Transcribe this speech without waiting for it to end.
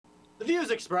views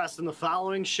expressed in the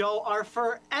following show are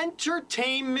for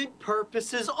entertainment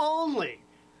purposes only.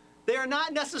 They are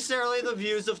not necessarily the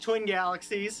views of Twin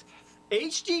Galaxies,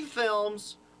 HG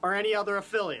Films, or any other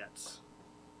affiliates.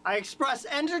 I express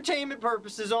entertainment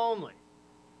purposes only.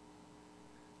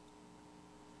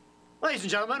 Ladies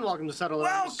and gentlemen, welcome to Settle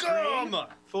on the Screen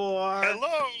for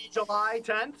July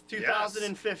 10th,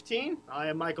 2015. Yes. I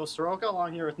am Michael Soroka,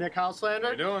 along here with Nick Houselander.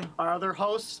 How you doing? Our other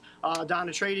hosts, Don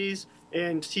Atreides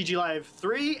in TG Live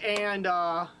 3, and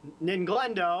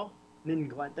Ninglendo.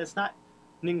 That's not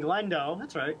Ninglendo.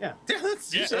 That's right, yeah.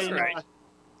 That's right.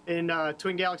 In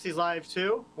Twin Galaxies Live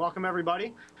 2. Welcome,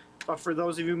 everybody. For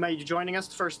those of you who may be joining us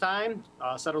the first time,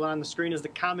 Settled on the Screen is the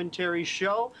commentary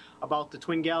show about the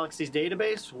Twin Galaxies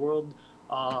database, world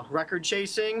record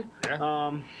chasing,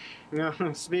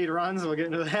 speed runs. We'll get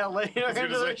into that later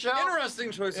into the show.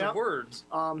 Interesting choice of words.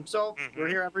 We're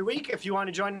here every week. If you want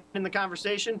to join in the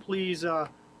conversation, please go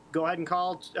ahead and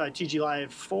call TG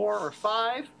Live 4 or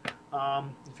 5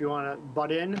 if you want to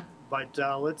butt in. But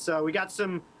we got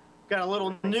a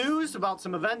little news about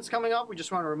some events coming up. We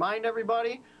just want to remind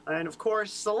everybody. And, of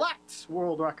course, select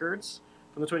world records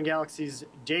from the Twin Galaxies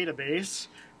database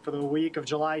for the week of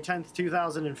July 10th,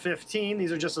 2015.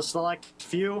 These are just a select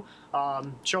few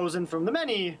chosen from the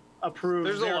many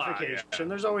approved verification.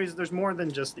 There's more than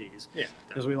just these. Yeah.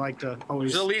 Because we like to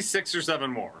always... There's at least 6 or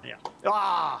 7 more. Yeah.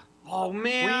 Oh,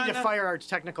 man. We need to fire our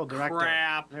technical director.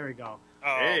 Crap. There we go.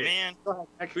 Oh, man. Go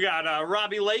ahead. We got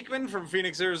Robbie Lakeman from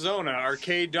Phoenix, Arizona.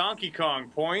 Arcade Donkey Kong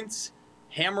points.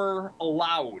 Hammer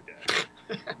allowed.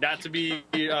 Not to be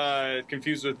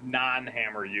confused with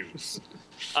non-hammer use.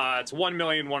 It's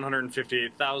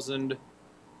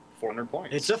 1,158,400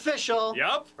 points. It's official.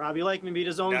 Yep. Robbie Lakeman beat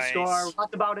his own score. We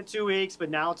talked about it 2 weeks, but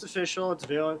now it's official. It's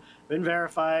been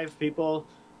verified. People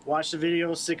watched the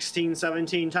video 16,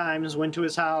 17 times, went to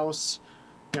his house,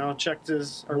 checked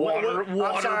his...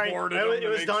 Waterboarded. It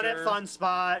was done at Fun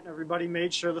Spot. Everybody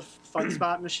made sure the Fun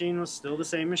Spot machine was still the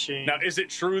same machine. Now, is it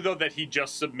true, though, that he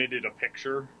just submitted a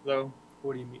picture, though?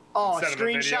 What do you mean? Oh, Instead a screenshot?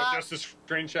 Of a video, just a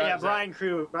screenshot? Yeah, Brian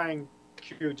Crew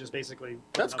just basically...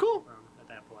 That's cool. At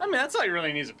that point. I mean, that's all he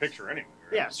really needs a picture anyway,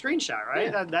 right? Yeah, screenshot,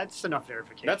 right? Yeah. That's enough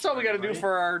verification. That's all we got to do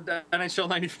for our NHL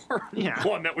 94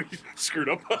 one that we screwed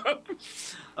up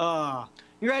on.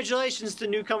 Congratulations to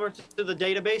newcomer to the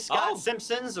database, Scott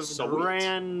Simpsons of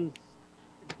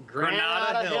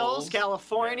Granada Hills,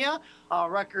 California. A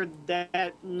record that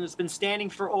has been standing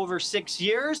for over 6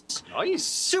 years. Nice.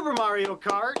 Super Mario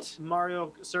Kart,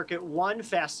 Mario Circuit 1,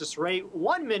 fastest rate,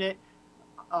 1 minute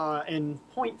in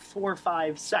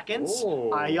 0.45 seconds.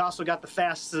 He also got the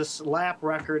fastest lap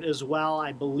record as well,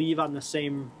 I believe, on the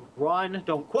same run.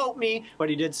 Don't quote me, but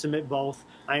he did submit both.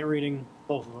 I ain't reading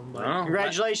both of them. But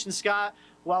congratulations, Scott.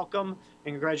 Welcome,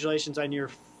 and congratulations on your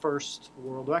first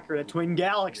world record at Twin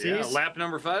Galaxies. Yeah, lap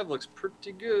number 5 looks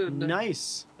pretty good.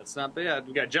 Nice. That's not bad.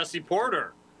 We got Jesse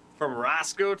Porter from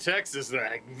Roscoe, Texas,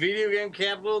 the video game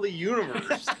capital of the universe.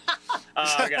 We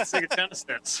got Sega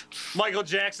Genesis. Michael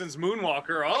Jackson's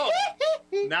Moonwalker. Oh,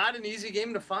 not an easy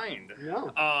game to find.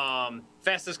 No.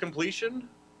 Fastest completion,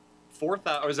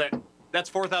 4,000. Or is that? That's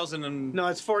 4,000 and... No,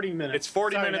 it's 40 minutes. It's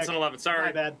 40 minutes and 11. Sorry.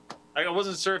 My bad. I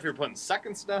wasn't sure if you were putting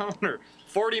seconds down or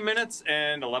 40 minutes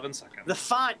and 11 seconds. The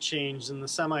font changed in the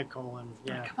semicolon.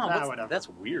 Yeah. Come on, whatever. That's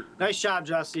weird. Nice job,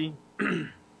 Jesse.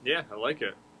 Yeah, I like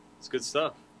it. It's good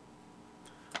stuff.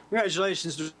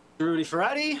 Congratulations to Rudy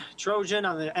Ferretti, Trojan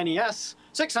on the NES,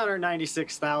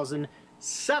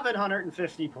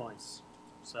 696,750 points.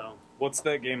 So. What's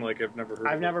that game like? I've never heard of it.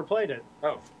 I've never played it.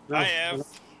 Oh. I have.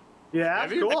 Yeah,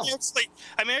 have you? cool.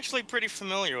 I'm actually pretty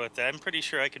familiar with that. I'm pretty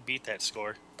sure I could beat that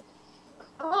score.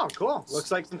 Oh, cool. Looks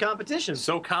like some competition.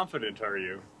 So confident are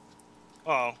you?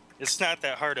 Oh, it's not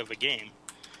that hard of a game.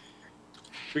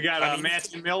 We got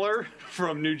Matthew Miller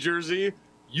from New Jersey,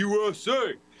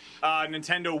 USA.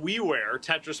 Nintendo WiiWare,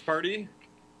 Tetris Party,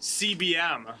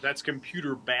 CBM, that's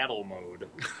Computer Battle Mode,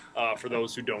 for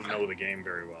those who don't know the game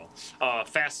very well.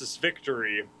 Fastest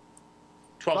Victory,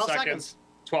 12 seconds.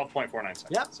 12.49 seconds.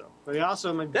 Yep. So Pretty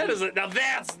awesome. that is it. Now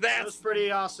that's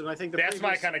pretty awesome. I think that's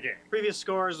my kind of game. Previous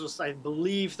scores was, I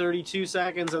believe, 32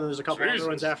 seconds, and there's a couple other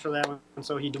ones after that one. And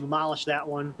so he demolished that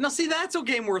one. Now, see, that's a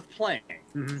game worth playing.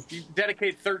 Mm-hmm. You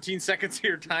dedicate 13 seconds of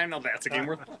your time. Now that's a game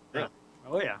worth playing. Yeah.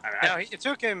 Oh yeah. Now it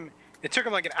took him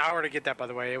like an hour to get that. By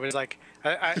the way, it was like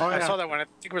I saw that one. I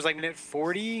think it was like minute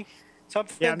 40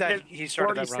 something. Yeah, that he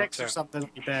started that 46 run, or something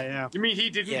like that. Yeah. You mean he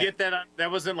didn't get that?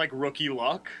 That wasn't like rookie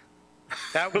luck.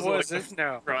 That wasn't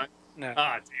no. Right. No.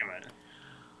 Ah, damn it.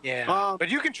 Yeah. But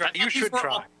you can try. You should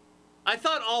try. I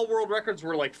thought all world records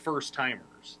were like first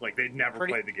timers. Like they'd never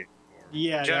played the game before.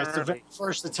 Yeah, that's the Generally.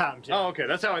 first attempt. Yeah. Oh, okay.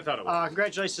 That's how I thought it was.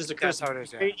 Congratulations to Chris That's how it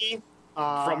is, yeah. Brady,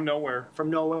 From nowhere. from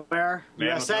nowhere, Man with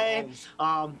USA.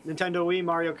 no Nintendo Wii,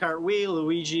 Mario Kart Wii,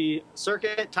 Luigi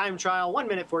Circuit, time trial, 1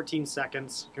 minute 14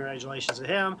 seconds. Congratulations to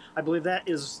him. I believe that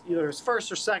is either his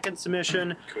first or second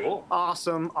submission. Cool.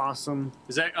 Awesome.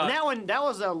 Is that? And that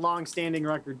was a long-standing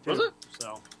record too. Was it?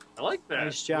 So I like that.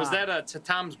 Nice job. Was that to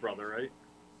Tom's brother, right?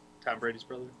 Tom Brady's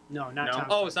brother? no, not No. Tom.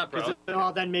 Oh, it's not Because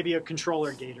brother. then maybe a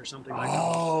controller gate or something like that.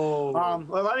 Oh.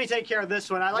 Well, let me take care of this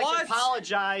one. I'd like What? to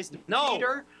apologize to No.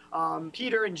 Peter.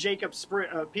 Peter and Jacob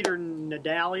Peter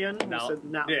Nadalian.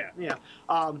 No. Yeah.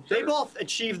 They Sure. both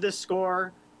achieved this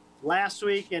score last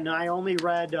week, and I only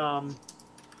read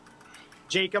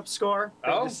Jacob's score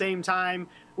at Oh. the same time.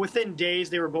 Within days,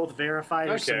 they were both verified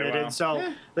or Okay, submitted. wow. So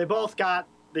Yeah. they both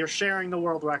they're sharing the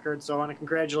world record. So I want to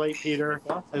congratulate Peter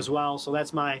as well. So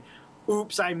that's my.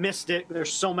 Oops, I missed it.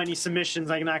 There's so many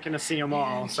submissions, I'm not going to see them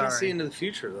all. You Sorry. can't see into the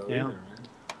future though. Yeah. Either, man.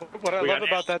 What I We love got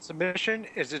about that submission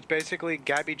is it's basically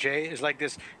Gabby J is like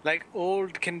this, like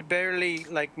old, can barely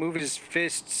like move his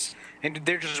fists, and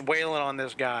they're just wailing on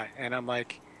this guy, and I'm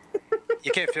like,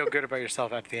 you can't feel good about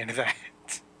yourself at the end of that.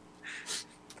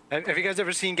 Have you guys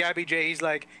ever seen Gabby J? He's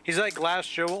like Glass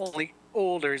Joe, only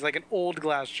older. He's like an old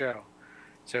Glass Joe.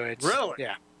 So it's Really?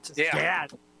 yeah. It's his Yeah.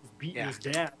 dad. He's beating Yeah. his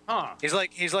dad. Huh. He's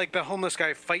like the homeless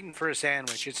guy fighting for a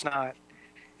sandwich. It's not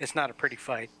a pretty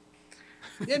fight.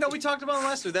 Yeah, no, we talked about it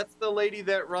last week. That's the lady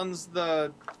that runs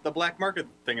the black market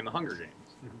thing in the Hunger Games.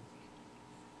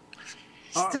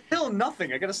 Still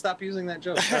nothing. I gotta stop using that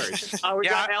joke. Sorry. We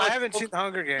Yeah, got I Alex haven't seen the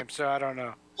Hunger Games, so I don't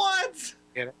know. What?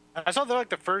 Get it? I saw the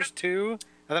first two, and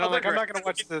then Oh, I'm like, they're I'm not great. gonna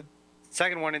watch the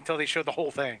second one until they show the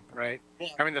whole thing, right?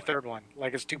 I mean the third one,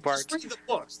 like it's two parts. Just read the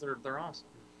books. They're awesome.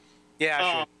 Yeah,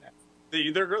 I should.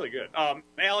 They're really good.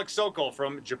 Alex Sokol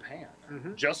from Japan.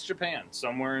 Just Japan.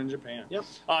 Somewhere in Japan. Yep.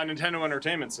 Nintendo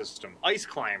Entertainment System. Ice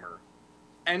Climber.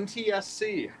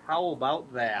 NTSC. How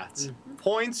about that?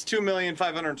 Points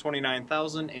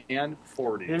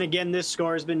 2,529,040. And again, this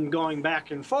score has been going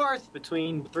back and forth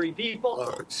between three people.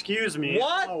 Excuse me.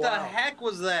 What Oh, the wow. heck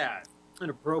was that? An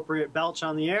appropriate belch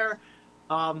on the air.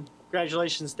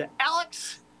 Congratulations to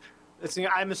Alex.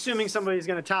 I'm assuming somebody's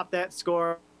going to top that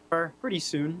score pretty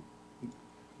soon.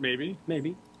 Maybe.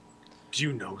 Maybe. Do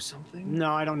you know something?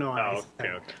 No, I don't know. Oh,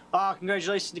 anything. okay.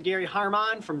 Congratulations to Gary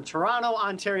Harmon from Toronto,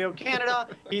 Ontario, Canada.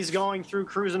 He's going through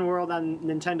Cruising World on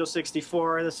Nintendo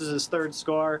 64. This is his third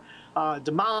score,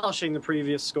 demolishing the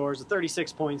previous scores,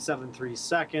 36.73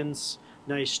 seconds.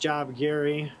 Nice job,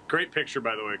 Gary. Great picture,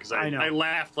 by the way, because I know. I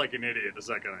laughed like an idiot the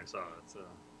second I saw it. So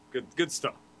good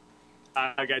stuff.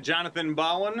 I got Jonathan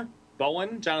Bowen.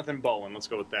 Jonathan Bowen. Let's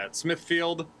go with that.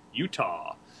 Smithfield,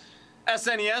 Utah.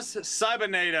 SNES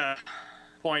Cybernata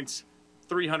points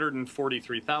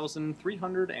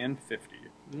 343,350.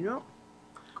 Yep.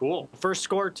 Cool. First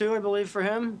score, too, I believe, for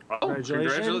him. Oh,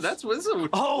 congratulations. This is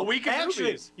a week of actually,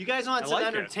 movies. you guys want I some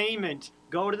like it. entertainment,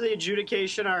 go to the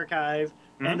Adjudication Archive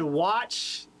and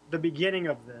watch the beginning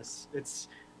of this.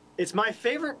 It's my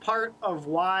favorite part of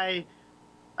why.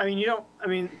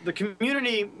 The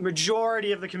community,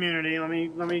 majority of the community, let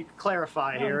me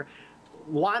clarify here,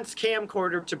 wants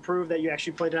camcorder to prove that you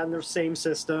actually played it on the same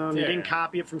system. You didn't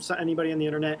copy it from anybody on the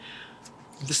internet.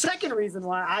 The second reason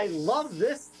why I love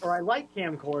this, or I like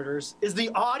camcorders, is the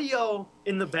audio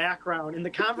in the background and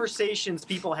the conversations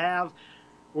people have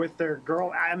with their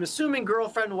I'm assuming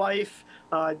girlfriend, wife,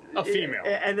 A female.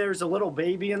 and there's a little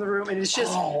baby in the room, and it's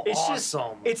just,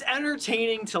 awesome. it's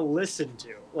entertaining to listen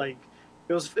to. Like,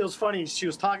 it was funny. She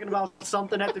was talking about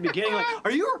something at the beginning, like,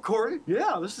 "Are you recording?"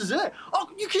 "Yeah, this is it." "Oh,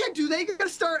 you can't do that. You gotta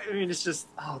start." I mean, it's just,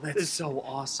 That's so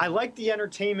awesome. I like the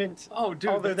entertainment. Oh, dude,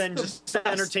 other that's than the just the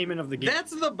entertainment of the game.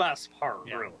 That's the best part,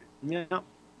 Yeah. really. Yeah.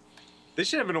 They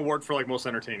should have an award for like most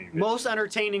entertaining. video. Most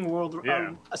entertaining world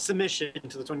Yeah. a submission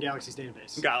to the Twin Galaxies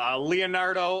database. Got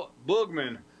Leonardo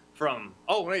Bugman from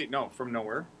from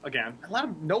nowhere again. A lot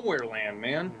of nowhere land,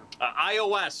 man.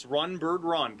 iOS Run Bird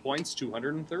Run points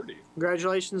 230.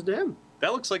 Congratulations to him.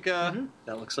 That looks like an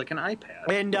iPad.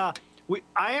 And we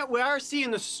are seeing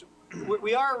this.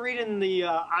 We are reading the.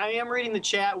 I am reading the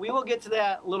chat. We will get to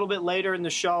that a little bit later in the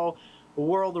show.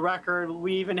 World record.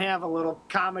 We even have a little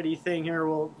comedy thing here.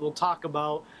 We'll talk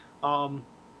about.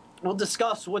 We'll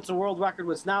discuss what's a world record,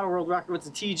 what's not a world record, what's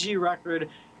a TG record,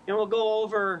 and we'll go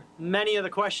over many of the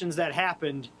questions that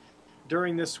happened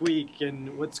during this week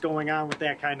and what's going on with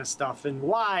that kind of stuff and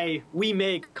why we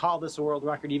may call this a world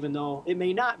record even though it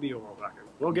may not be a world record.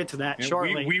 We'll get to that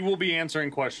shortly. We will be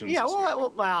answering questions. Yeah,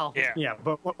 well, Yeah.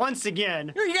 But once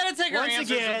again, You gotta take our answers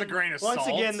with a grain of salt. once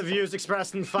again, the views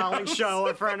expressed in the following show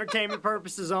are for entertainment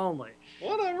purposes only.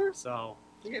 Whatever. So,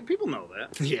 Yeah, people know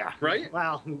that. Yeah. Right?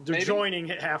 Well, they're Maybe. joining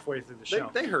it halfway through the show.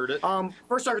 They heard it.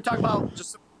 First, we're going to talk about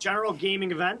just some general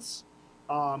gaming events.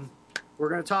 We're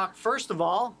going to talk, first of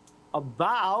all,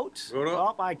 about... What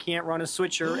up? Oh, I can't run a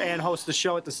switcher and host the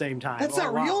show at the same time. That's Oh,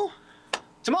 not wow. real?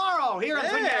 Tomorrow, here on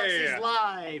Twin Hey! Galaxies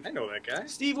Live, I know that guy.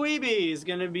 Steve Wiebe is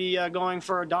going to be going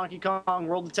for a Donkey Kong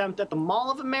World attempt at the Mall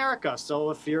of America.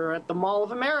 So if you're at the Mall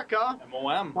of America,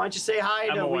 MOM. why don't you say hi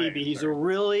to MOA, Wiebe? He's a sorry.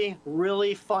 really,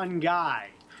 really fun guy.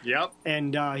 Yep.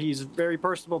 And he's very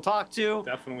personable to talk to.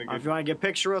 Definitely If good. you want to get a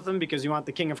picture with him because you want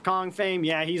the King of Kong fame,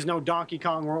 yeah, he's no Donkey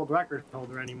Kong world record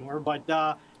holder anymore. But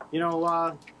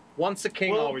Once a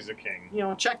king, well- always a king.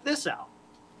 check this out.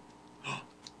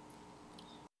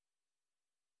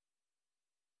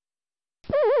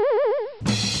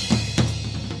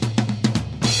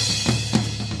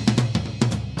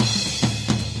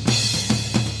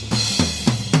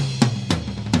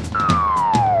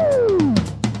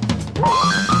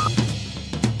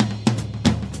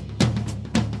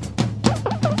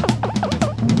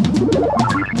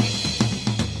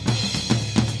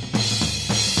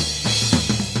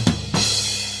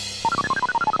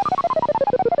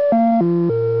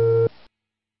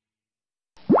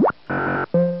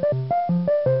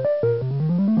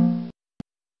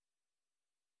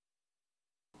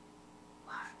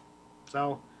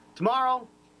 So tomorrow,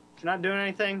 if you're not doing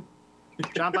anything,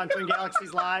 jump on Twin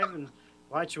Galaxies Live and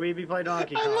watch Wiebe play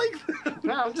Donkey Kong. I like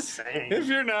No, I'm just saying. if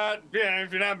you're not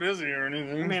busy or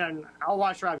anything. I mean, I'll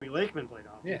watch Robbie Lakeman play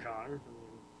Donkey Yeah. Kong.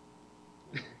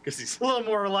 because he's. It's a little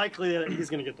more likely that he's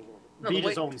going to get the world. No, Beat but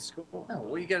his wait. own score. No,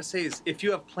 what you gotta say is, if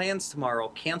you have plans tomorrow,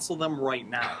 cancel them right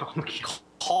now. Oh, my God.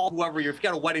 Call whoever if you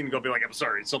got a wedding, go be like, I'm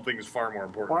sorry, something is far more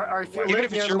important. Or if you Even live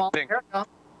if near it's the your Mall of thing. America,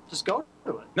 just go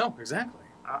to it. No, exactly.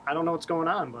 I don't know what's going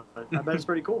on, but I bet it's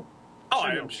pretty cool. Oh,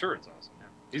 I'm sure it's awesome. Yeah.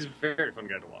 He's a very fun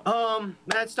guy to watch.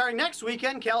 That's starting next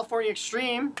weekend, California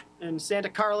Extreme in Santa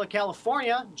Carla,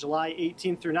 California, July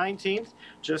 18th through 19th.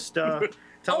 Just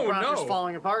teleprompter's no.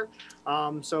 falling apart.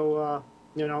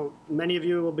 Many of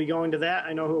you will be going to that.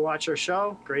 I know who watch our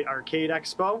show. Great Arcade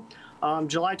Expo.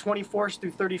 July 24th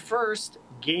through 31st,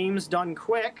 Games Done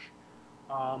Quick.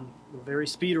 A very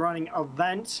speed running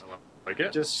event. Like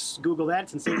it? Just Google that.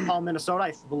 It's in St. Paul, Minnesota.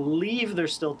 I believe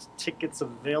there's still tickets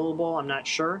available. I'm not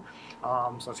sure.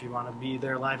 So if you want to be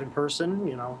there live in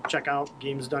person, check out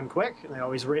Games Done Quick. They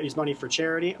always raise money for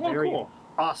charity. Oh, Very cool.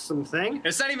 awesome thing.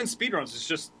 It's not even speedruns. It's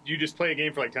just you just play a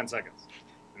game for like 10 seconds,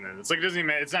 and then it's like it doesn't even.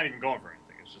 It's not even going for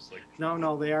anything. It's just like.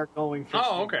 No, they are going for.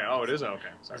 Oh, okay. Oh, it is okay.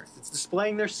 Sorry. It's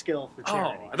displaying their skill for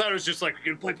charity. Oh, I thought it was just like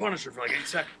you can play Punisher for like 8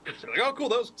 seconds. Like, oh, cool.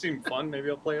 Those seem fun. Maybe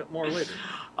I'll play it more later.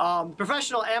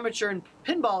 Professional Amateur and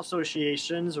Pinball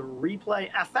Associations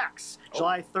Replay FX,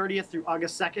 July 30th through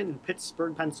August 2nd in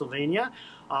Pittsburgh, Pennsylvania.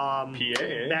 PA.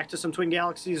 Back to some Twin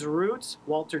Galaxies roots.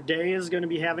 Walter Day is going to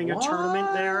be having a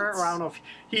tournament there. Or I don't know if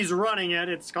he's running it.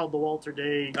 It's called the Walter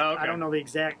Day. Oh, okay. I don't know the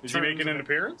exact. Is he terms making of an it.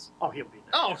 appearance? Oh, he'll be there.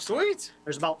 Oh, sweet.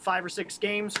 There's about 5 or 6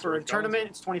 games for a worth going tournament. to.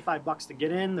 It's $25 to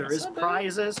get in. There That's is not bad.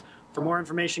 prizes. For more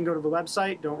information, go to the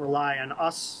website. Don't rely on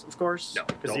us, of course, No,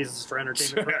 because don't. this is for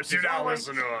entertainment purposes Do not only.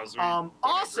 listen to us. We don't have real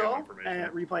Also, information.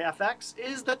 at Replay FX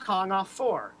is the Kong Off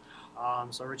 4.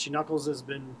 So Richie Knuckles has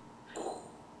been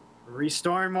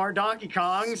restoring more Donkey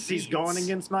Kongs. He's Sweet. going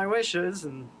against my wishes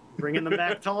and bringing them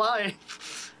back to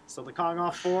life. So the Kong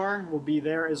Off 4 will be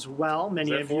there as well.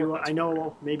 Many that of 4? you, That's I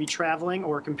know, may be traveling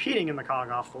or competing in the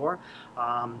Kong Off 4.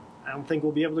 I don't think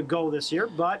we'll be able to go this year,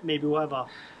 but maybe we'll have a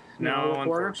No,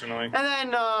 reporter. unfortunately. And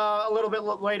then a little bit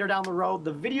later down the road,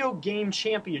 the Video Game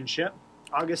Championship,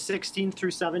 August 16th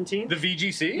through 17th. The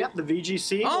VGC? Yep, the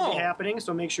VGC will Oh. be happening,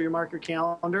 so make sure you mark your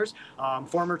calendars.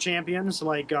 Former champions,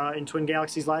 like in Twin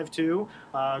Galaxies Live 2,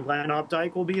 Glenn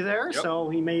Updike will be there, Yep. so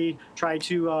he may try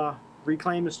to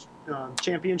reclaim his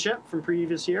championship from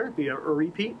previous year, be a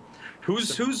repeat.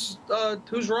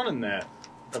 Who's running that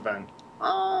event?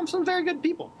 Some very good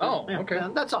people. Oh, okay.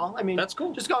 and that's all. I mean, That's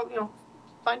cool. Just go,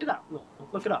 find it out.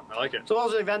 Look it up. I like it. So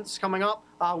those are events coming up.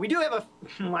 We do have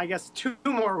I guess 2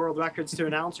 more world records to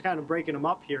announce. We're kind of breaking them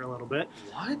up here a little bit.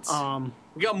 What?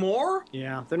 We got more?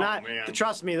 Yeah, they're not. man.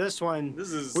 Trust me, this one.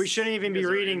 This is. We shouldn't even be you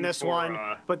guys are reading in this for, one.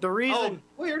 But the reason.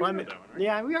 we already let read me- that one, right?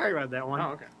 Yeah, we already read that one. Oh,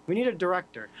 okay. We need a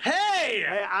director. Hey!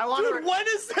 I want Dude, to. when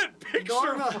is that picture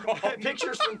from?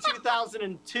 Pictures from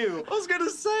 2002. I was gonna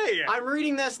say. I'm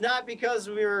reading this not because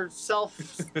we were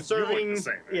self-serving. You look the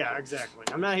same, Yeah, actually. exactly.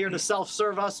 I'm not here to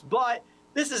self-serve us, but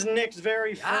this is Nick's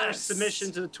very Yes. first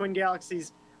submission to the Twin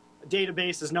Galaxies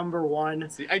database as number 1.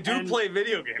 See, I do And play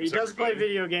video games. He does play everybody.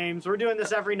 video games. We're doing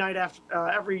this every night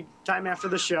every time after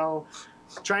the show,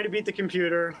 trying to beat the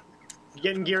computer,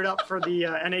 getting geared up for the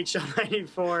NHL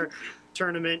 '94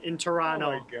 tournament in Toronto,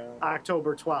 Oh, my God.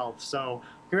 October 12th. So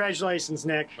congratulations,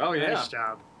 Nick. Oh, yeah. Nice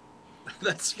job.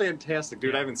 That's fantastic,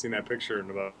 dude. I haven't seen that picture in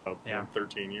about Yeah.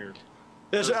 13 years.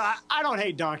 I don't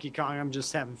hate Donkey Kong. I'm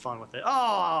just having fun with it.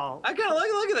 Oh, I kind of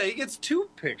look at that. He gets 2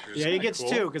 pictures. yeah, he Kinda gets cool.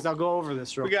 2 because I'll go over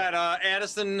this real We got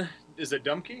Addison. Is it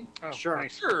Dumpke? Oh, Sure.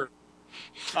 nice. Sure.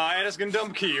 Addison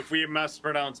Dumpke. If we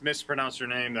mispronounced your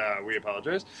name, we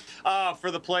apologize.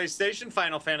 For the PlayStation,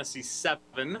 Final Fantasy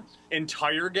VII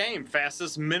entire game,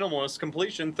 fastest minimalist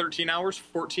completion, 13 hours,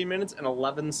 14 minutes, and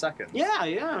 11 seconds. Yeah,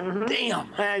 yeah. Mhm.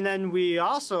 Damn. And then we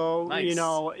also,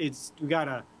 Nice. we got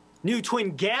a new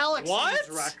Twin Galaxies What?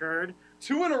 record.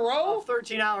 2 in a row?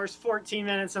 13 hours, 14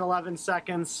 minutes, and 11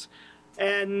 seconds.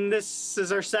 And this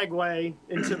is our segue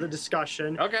into the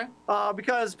discussion. Okay.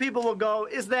 Because people will go,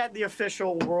 is that the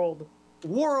official world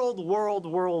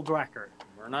record?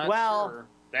 We're not Well, sure.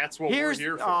 That's what Here's, we're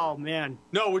here for. oh man,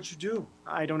 No, what'd you do?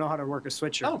 I don't know how to work a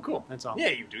switcher. Oh, cool. That's all. Yeah,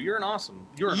 you do. You're an awesome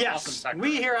awesome Yes, tech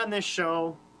we nerd. here on this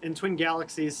show in Twin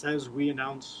Galaxies says we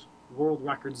announce world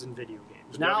records in video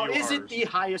games. The Now, is it WRs. the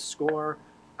highest score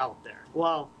out there?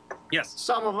 Well, Yes.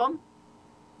 some of them,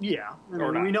 yeah. I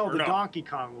Or mean, we not, know or the no. Donkey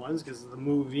Kong ones because of the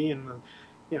movie and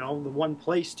the one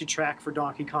place to track for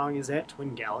Donkey Kong is at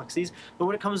Twin Galaxies. But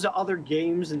when it comes to other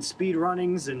games and speed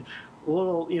runnings and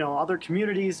little, other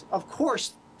communities, of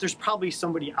course, there's probably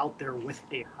somebody out there with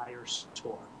a higher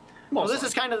score. Most So this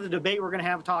is kind of the debate we're going to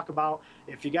have to talk about.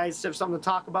 If you guys have something to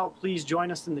talk about, please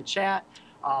join us in the chat.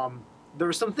 There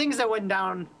were some things that went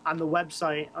down on the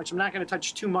website, which I'm not going to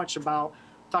touch too much about,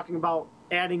 talking about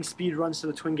adding speed runs to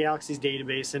the Twin Galaxies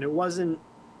database, and it wasn't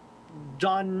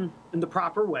done in the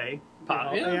proper way.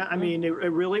 Yeah. I mean, it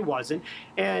really wasn't.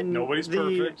 And Nobody's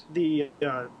perfect. The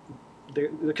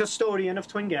custodian of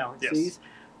Twin Galaxies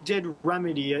did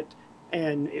remedy it,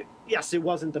 and yes, it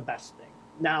wasn't the best thing.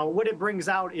 Now, what it brings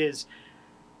out is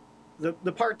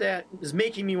the part that is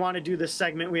making me want to do this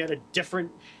segment. We had a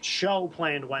different show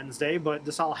planned Wednesday, but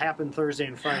this all happened Thursday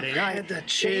and Friday night. had to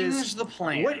change the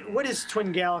plan. What is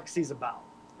Twin Galaxies about?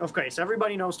 Okay, so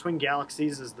everybody knows Twin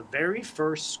Galaxies is the very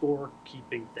first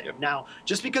score-keeping thing. Yep. Now,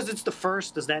 just because it's the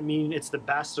first, does that mean it's the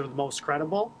best or the most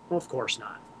credible? Well, of course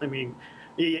not. I mean,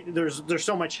 there's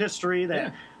so much history that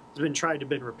has been tried to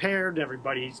been repaired.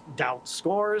 Everybody doubts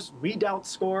scores. We doubt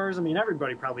scores. I mean,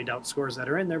 everybody probably doubts scores that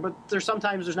are in there, but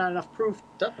sometimes there's not enough proof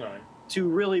Definitely. to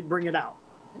really bring it out.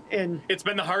 And It's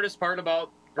been the hardest part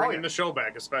about bringing yeah. the show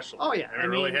back, especially. oh yeah, It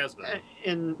really has been.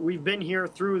 And we've been here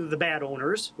through the bad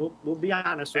owners. We'll be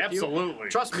honest with you. Absolutely.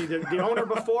 Trust me, the owner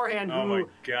beforehand Oh my who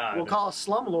God. we'll call a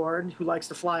slumlord who likes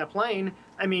to fly a plane.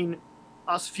 I mean,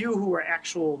 us few who are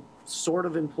actual sort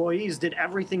of employees did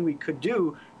everything we could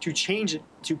do to change it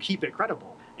to keep it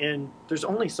credible. And there's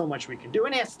only so much we can do.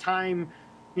 And it's time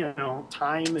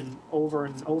and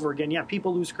over again. Yeah,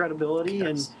 people lose credibility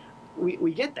Yes. and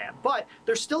we get that. But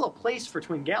there's still a place for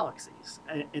Twin Galaxies.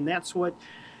 And that's what,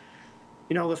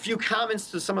 the few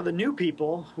comments to some of the new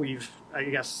people we've, I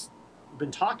guess,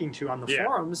 been talking to on the Yeah.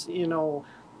 forums,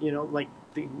 like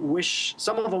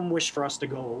some of them wish for us to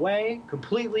go away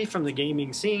completely from the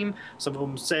gaming scene. Some of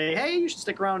them say, hey, you should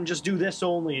stick around and just do this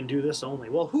only and do this only.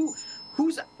 Well, who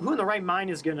in the right mind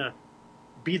is going to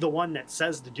be the one that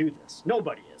says to do this?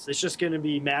 Nobody is. It's just going to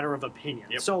be matter of opinion.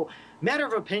 Yep. So matter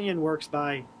of opinion works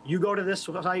by you go to this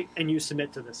site and you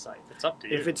submit to this site. It's up to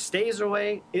you. If it stays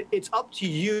away, it's up to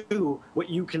you what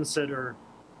you consider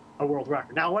a world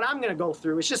record. Now, what I'm going to go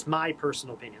through is just my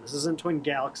personal opinion. This isn't Twin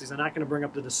Galaxies. I'm not going to bring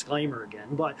up the disclaimer again.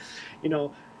 But,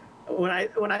 when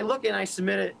I look and I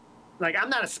submit it, like, I'm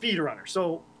not a speedrunner,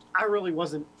 so I really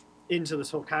wasn't into this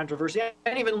whole controversy. I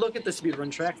didn't even look at the speedrun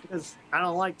track because I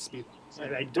don't like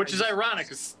speedruns. Which is ironic,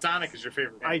 because Sonic is your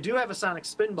favorite game. I do have a Sonic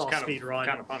Spinball It's kind of speedrun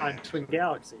funny, on actually. Twin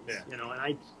Galaxies, Yeah. and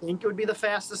I think it would be the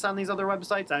fastest on these other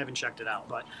websites. I haven't checked it out,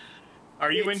 but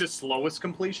Are you it's- into slowest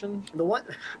completion? the one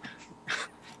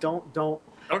don't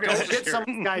Okay. don't get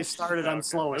some guys started on Okay.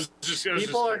 slowest. I was just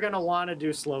People are curious. going to want to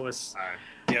do slowest. All right.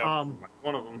 Yeah.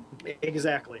 One of them.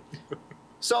 Exactly.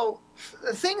 So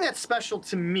the thing that's special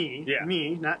to me, Yeah.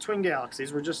 not Twin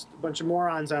Galaxies, we're just a bunch of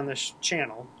morons on this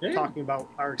channel Yeah. talking about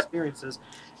our experiences,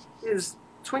 is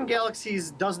Twin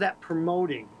Galaxies does that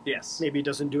promoting. Yes. Maybe it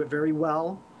doesn't do it very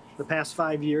well the past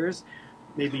 5 years.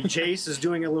 Maybe Jace is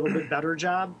doing a little bit better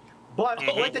job. But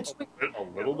what the Twin, A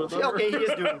little bit better. okay, he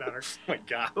is doing better. Oh my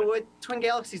God. But what Twin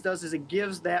Galaxies does is it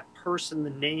gives that person the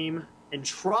name and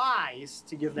tries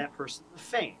to give that person the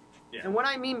fame. Yeah. And what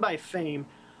I mean by fame,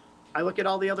 I look at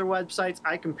all the other websites,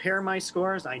 I compare my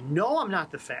scores, I know I'm not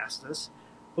the fastest,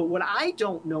 but what I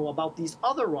don't know about these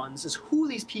other ones is who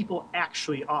these people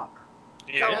actually are.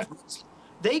 Now, Yeah.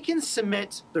 they can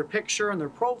submit their picture and their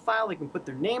profile, they can put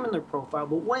their name in their profile,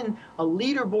 but when a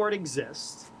leaderboard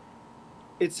exists,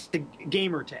 it's the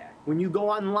gamer tag. When you go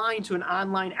online to an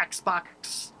online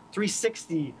Xbox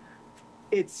 360,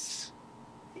 it's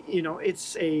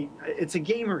a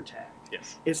gamer tag.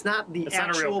 Yes. It's not the It's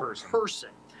not a real actual person. person.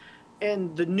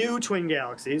 And the new Twin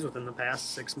Galaxies, within the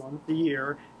past 6 months, the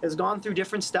year, has gone through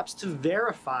different steps to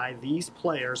verify these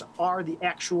players are the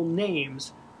actual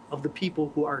names of the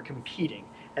people who are competing.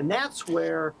 And that's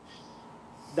what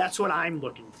I'm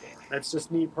looking for. That's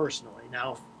just me personally.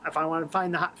 Now, if I want to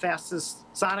find the fastest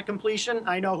Sonic completion,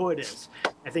 I know who it is.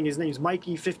 I think his name's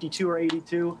Mikey 52 or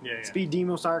 82. Yeah. Speed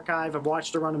Demos Archive. I've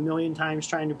watched it run a million times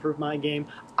trying to improve my game.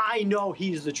 I know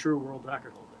he's the true world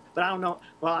record holder. But I don't know.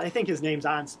 Well, I think his name's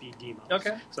on Speed Demos.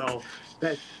 Okay. So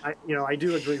that I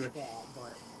do agree with that.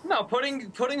 But No,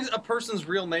 putting a person's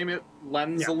real name, it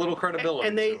lends a little credibility.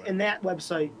 and that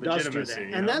website does do that.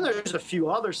 Legitimacy, And then there's a few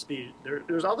other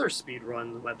there's other speed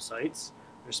run websites.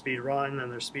 There's Speed Run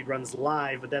and there's Speed Runs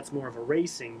Live, but that's more of a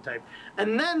racing type.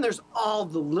 And then there's all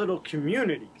the little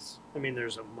communities. I mean,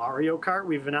 there's a Mario Kart.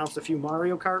 We've announced a few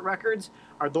Mario Kart records.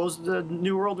 Are those the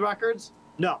new world records?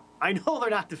 No. I know they're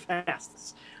not the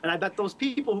fastest. And I bet those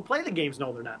people who play the games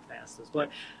know they're not fastest. But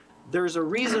there's a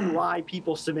reason why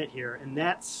people submit here, and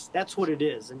that's what it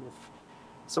is. And if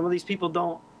some of these people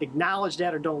don't acknowledge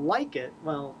that or don't like it,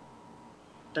 well,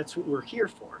 that's what we're here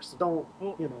for. So don't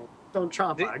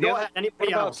tromp on it. Go ahead.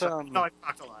 Anybody else? No, I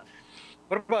talked a lot.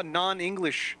 What about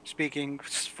non-English speaking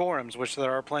forums, which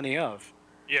there are plenty of?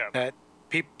 Yeah. That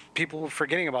people are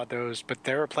forgetting about those, but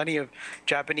there are plenty of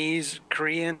Japanese,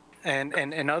 Korean,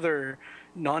 and other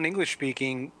non-English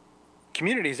speaking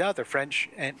communities out there, French,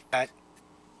 and that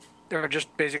they're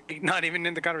just basically not even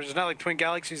in the conversation. It's not like Twin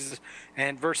Galaxies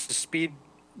and versus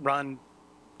speedruns.com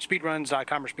or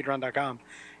speedrun.com.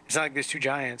 It's not like these two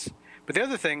giants. But the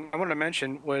other thing I wanted to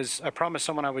mention was I promised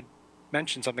someone I would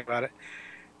mention something about it,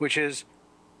 which is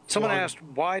someone asked,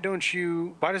 why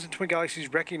doesn't Twin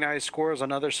Galaxies recognize scores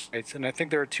on other sites? And I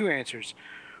think there are two answers.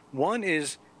 One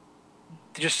is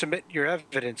to just submit your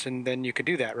evidence, and then you could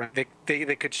do that, right?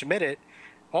 They could submit it.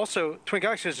 Also, Twin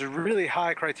Galaxies has a really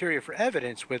high criteria for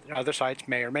evidence, with other sites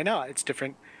may or may not. It's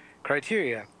different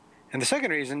criteria. And the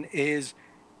second reason is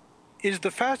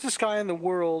the fastest guy in the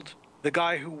world the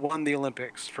guy who won the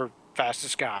Olympics for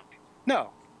fastest guy?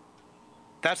 No.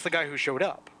 That's the guy who showed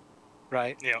up,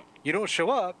 right? Yeah. You don't show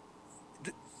up,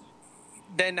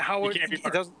 then how You can't be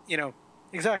it doesn't,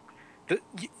 exactly.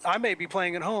 I may be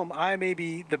playing at home. I may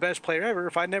be the best player ever.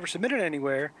 If I never submitted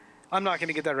anywhere, I'm not going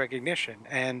to get that recognition.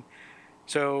 And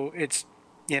so it's,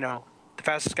 the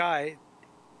fastest guy,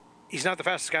 he's not the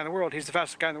fastest guy in the world. He's the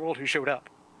fastest guy in the world who showed up.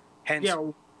 Hence,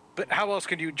 but how else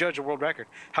can you judge a world record?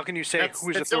 How can you say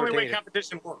who's that's the only way authoritative?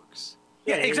 competition works.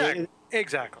 Yeah,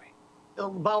 exactly.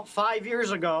 About 5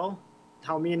 years ago,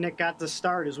 how me and Nick got to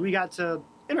start is we got to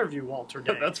interview Walter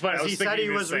Day. That's why I was he said thinking he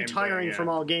the was same retiring thing, from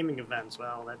all gaming events.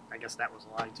 Well, I guess that was a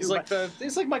lie too.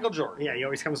 He's like Michael Jordan. Yeah, he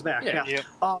always comes back. Yeah.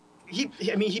 Yeah.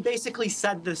 He basically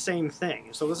said the same thing.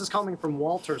 So this is coming from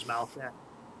Walter's mouth.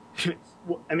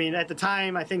 I mean, at the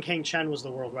time, I think Hank Chen was the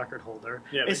world record holder.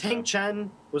 Yeah, was Hank Chen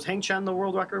the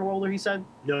world record holder? He said,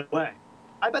 no way.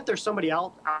 I bet there's somebody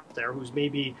out there who's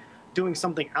maybe doing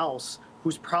something else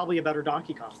who's probably a better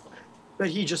Donkey Kong player, but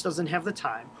he just doesn't have the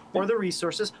time or the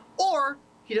resources, or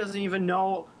he doesn't even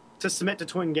know to submit to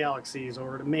Twin Galaxies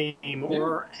or to MAME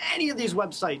or any of these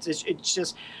websites. It's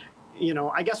just,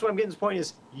 I guess what I'm getting to the point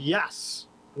is, yes,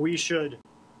 we should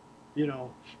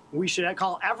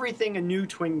call everything a new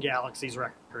Twin Galaxies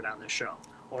record on this show,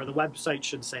 or the website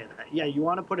should say that. Yeah, you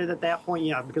want to put it at that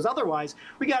point, because otherwise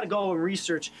we got to go and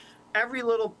research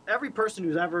every person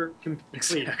who's ever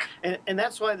completed. And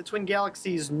that's why the Twin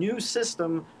Galaxies new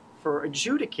system for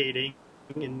adjudicating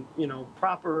and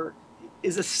proper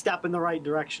is a step in the right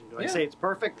direction. Do I say it's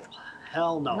perfect? Well,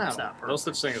 hell no, it's not perfect. No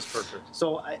such thing as perfect.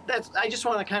 So I just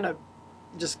want to kind of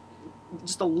just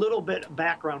a little bit of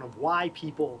background of why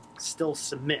people still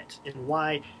submit and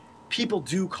why people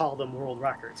do call them world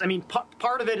records. I mean,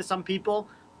 part of it is some people,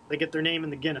 they get their name in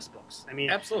the Guinness books. I mean,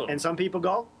 absolutely. And some people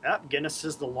go, Guinness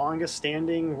is the longest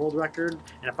standing world record,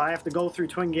 and if I have to go through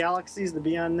Twin Galaxies to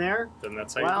be on there, then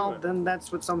that's how you do it. Then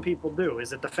that's what some people do.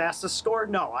 Is it the fastest score?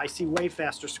 No, I see way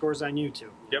faster scores on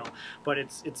YouTube. You know? But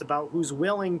it's about who's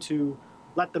willing to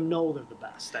let them know they're the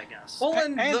best, I guess. Well,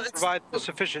 and provide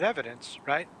sufficient evidence,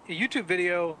 right? A YouTube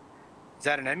video, is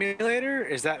that an emulator?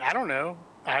 Is that, I don't know.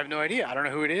 I have no idea. I don't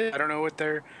know who it is. I don't know what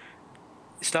their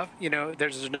stuff,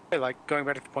 there's like going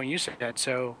back to the point you said.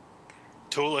 So,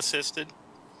 tool assisted.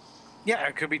 Yeah,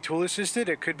 it could be tool assisted.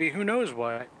 It could be who knows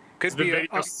what. Could The be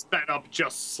video sped up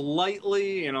just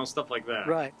slightly, stuff like that.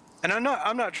 right. And I'm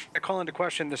not calling into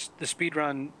question the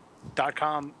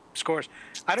speedrun.com scores.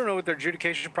 I don't know what their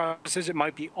adjudication process is. It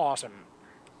might be awesome.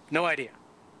 No idea.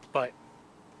 But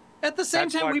At the same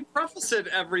That's time, why- we preface it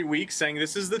every week saying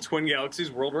this is the Twin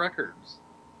Galaxies World Records.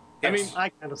 I mean, Yes. I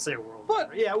kind of say world.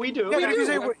 But- Yeah, we do. yeah, we because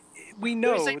do. we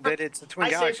know say for- that it's the Twin I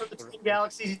say Galaxies. for the Twin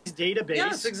Galaxies database.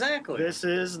 yes, exactly. This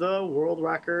is the world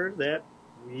record that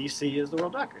we see as the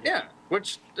world record. Yeah,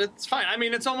 which it's fine. I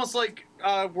mean, it's almost like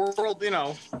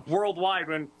worldwide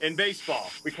when in baseball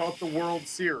we call it the World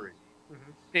Series.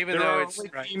 Even There though are it's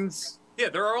only right. teams. Yeah,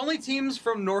 there are only teams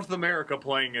from North America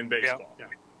playing in baseball. Yeah.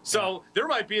 So there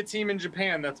might be a team in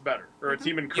Japan that's better, or a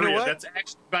team in know Korea what? that's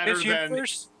actually better Miss than.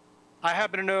 Universe, I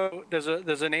happen to know there's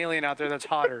an alien out there that's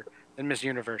hotter than Miss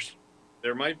Universe.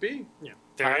 There might be.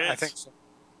 There I is. think so.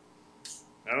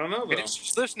 I don't know though. It's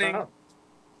just listening. Uh-huh.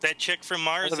 That chick from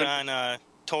Mars Other than- on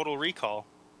Total Recall.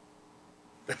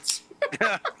 That's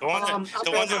The one Um, that, the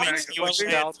okay, one that I'm makes gonna- you wish you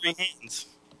had 3 hands.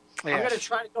 I'm Yes. going to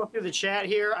try to go through the chat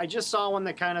here. I just saw one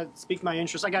that kind of piqued my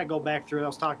interest. I got to go back through it. I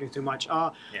was talking too much.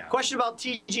 Yeah. Question about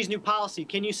TG's new policy.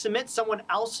 Can you submit someone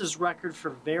else's record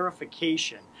for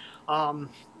verification?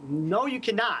 No, you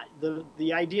cannot.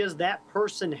 The idea is that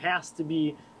person has to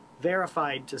be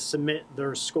verified to submit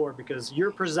their score because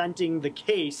you're presenting the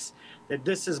case that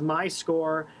this is my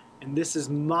score and this is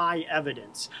my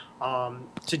evidence.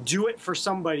 To do it for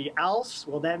somebody else,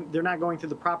 well, that they're not going through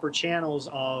the proper channels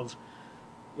of,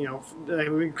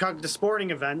 we come to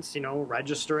sporting events,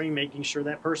 registering, making sure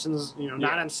that person's,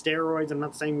 not on steroids. I'm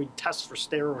not saying we test for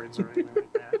steroids or anything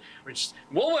like that, which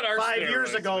what would our 5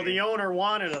 years steroids ago be? the owner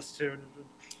wanted us to.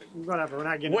 Whatever, we're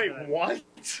not getting Wait, into that. what?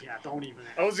 Yeah, don't even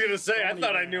ask. I was gonna say I Don't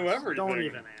thought I even knew ask. everything. Don't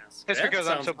even ask. It's That because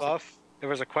I'm so sounds- buff. There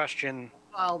was a question.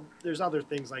 Well, there's other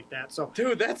things like that. So,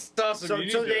 Dude, that's awesome. so, You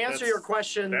so need to answer that's- your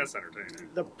question, that's entertaining.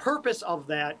 the purpose of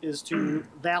that is to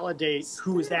validate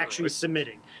who is actually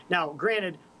submitting. Now,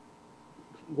 granted,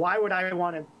 why would I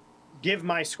want to give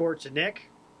my score to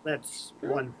Nick? That's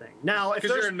one thing. Now, if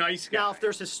Because there's you're a nice guy. now if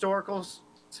there's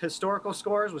historical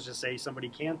scores, let's just say somebody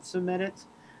can't submit it,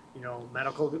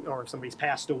 medical, or if somebody's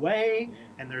passed away,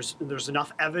 and there's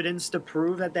enough evidence to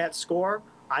prove that score.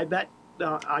 I bet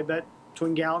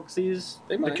Twin Galaxies,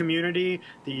 They the might. community,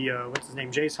 the what's his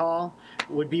name, Jace Hall,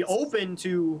 would be open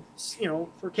to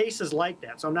for cases like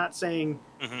that. So I'm not saying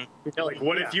Yeah, like,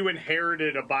 what Yeah. if you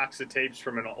inherited a box of tapes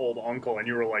from an old uncle and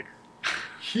you were like,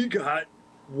 he got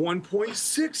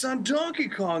 1.6 on Donkey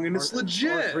Kong and it's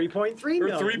legit. or 3.3 Or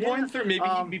million. 3.3. Maybe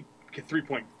Um, he'd be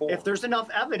 3.4. If there's enough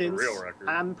evidence, real record.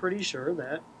 I'm pretty sure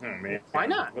that. Oh, man. Why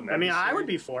not? Wouldn't that I mean, be I would sweet?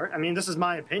 be for it. I mean, this is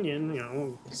my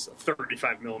opinion. It's a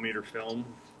 35 millimeter film.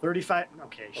 35.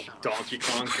 Okay. of shut up. Donkey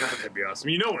Kong. God, that'd be awesome.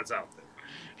 You know what's out there.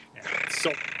 Yeah.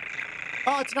 So,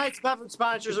 Oh, tonight's beverage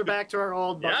sponsors are back to our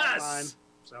old Bud Light Yes! line.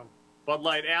 So Bud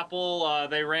Light, Apple,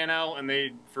 they ran out and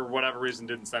they, for whatever reason,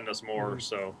 didn't send us more.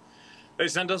 So they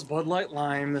sent us Bud Light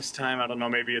Lime this time. I don't know.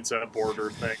 Maybe it's a border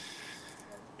thing.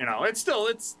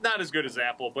 It's not as good as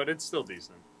Apple, but it's still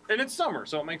decent. And it's summer,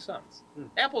 so it makes sense.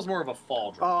 Apple's more of a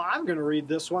fall drink. oh, I'm going to read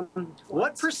this one.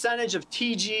 What percentage of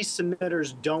TG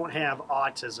submitters don't have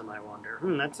autism, I wonder?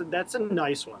 That's a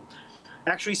nice one.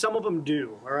 Actually, some of them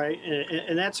do, all right?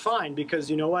 And that's fine because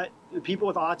you know what? People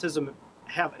with autism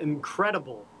have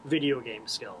incredible video game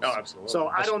skills. Oh, absolutely. So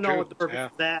I That's don't know true, what the purpose yeah.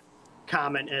 of that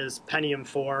comment is. Pentium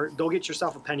 4. Go get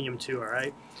yourself a Pentium 2, all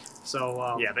right?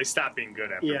 So Yeah, they stopped being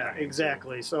good after yeah, Pentium,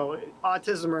 exactly. So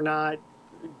autism or not,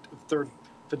 if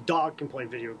the dog can play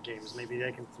video games, maybe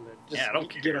they can submit. Just Yeah, I don't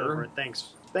get care. over it.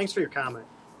 Thanks for your comment.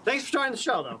 Thanks for joining the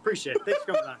show, though. Appreciate it. Thanks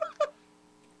for coming on.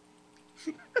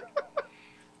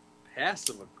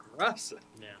 Passive aggressive.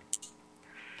 Yeah.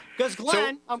 Because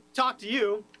Glenn, I'll talk to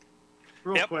you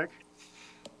real Yep. quick.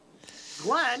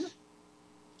 Glenn,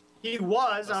 I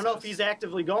don't know if he's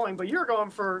actively going, but you're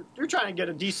trying to get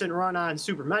a decent run on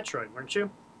Super Metroid, weren't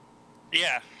you?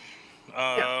 Yeah.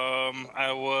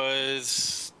 I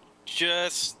was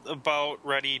just about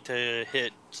ready to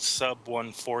hit sub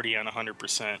 140 on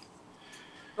 100%.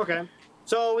 Okay.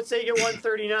 So let's say you get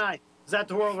 139. Is that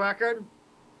the world record?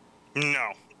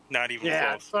 No, not even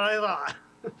Yeah, close. that's what I thought.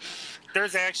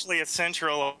 There's actually a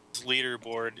central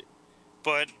leaderboard,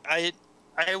 but I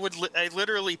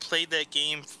literally played that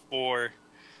game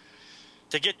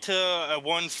to get to a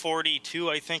 142,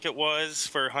 I think it was,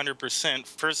 for 100%.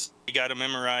 First, you got to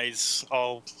memorize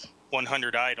all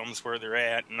 100 items, where they're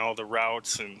at, and all the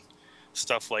routes and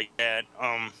stuff like that.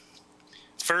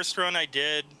 First run I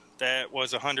did that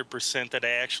was 100% that I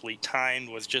actually timed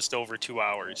was just over 2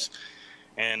 hours.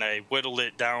 And I whittled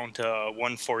it down to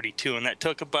 142, and that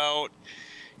took about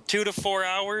 2 to 4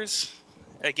 hours,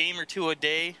 a game or two a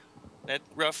day. That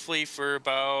roughly for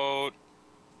about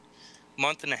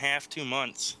month and a half, 2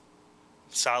 months.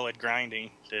 Solid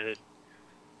grinding to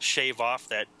shave off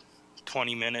that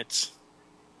 20 minutes.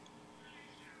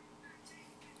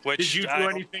 Which Did you do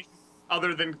anything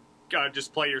other than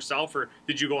just play yourself, or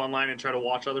did you go online and try to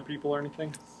watch other people or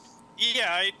anything?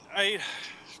 Yeah, I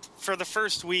for the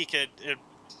first week, it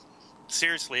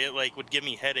seriously, it like would give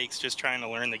me headaches just trying to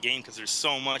learn the game because there's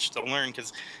so much to learn.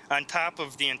 Because on top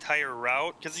of the entire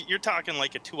route, because you're talking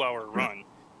like a 2-hour run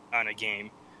on a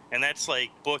game, and that's like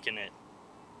booking it.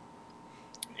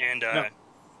 And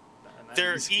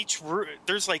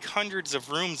there's like hundreds of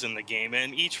rooms in the game,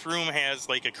 and each room has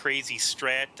like a crazy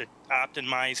strat to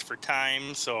optimize for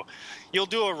time. So you'll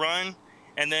do a run,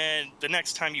 and then the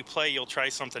next time you play, you'll try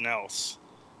something else.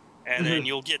 And then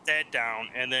you'll get that down,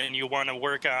 and then you want to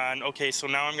work on, okay, so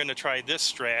now I'm going to try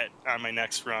this strat on my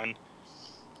next run.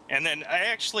 And then I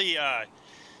actually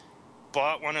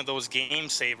bought one of those game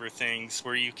saver things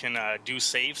where you can do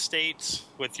save states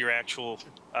with your actual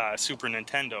Super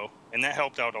Nintendo, and that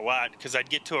helped out a lot because I'd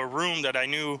get to a room that I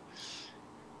knew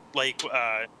like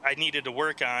I needed to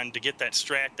work on to get that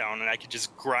strat down, and I could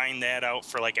just grind that out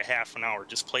for like a half an hour,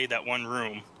 just play that one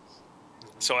room.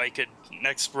 So I could,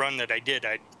 next run that I did,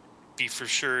 I'd be for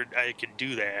sure I could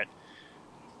do that.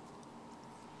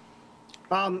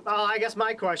 I guess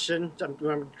my question,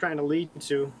 I'm trying to lead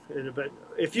to, but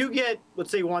if you get, let's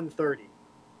say,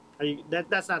 130,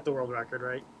 that's not the world record,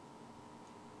 right?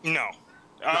 No.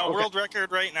 Okay. World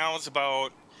record right now is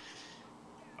about,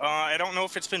 I don't know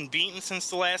if it's been beaten since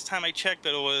the last time I checked,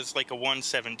 but it was like a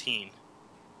 117.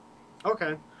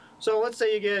 Okay. So let's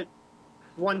say you get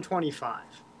 125.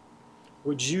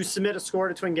 Would you submit a score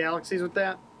to Twin Galaxies with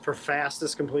that for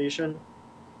fastest completion?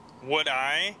 Would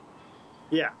I?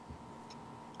 Yeah.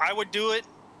 I would do it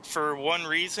for one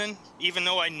reason, even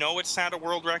though I know it's not a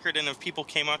world record, and if people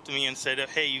came up to me and said,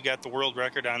 hey, you got the world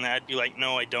record on that, I'd be like,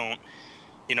 no, I don't.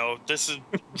 You know, this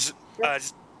is...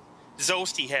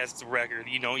 Zosty has the record.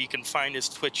 You know, you can find his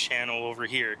Twitch channel over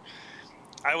here.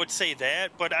 I would say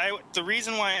that, but the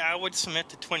reason why I would submit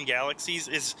to Twin Galaxies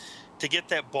is to get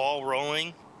that ball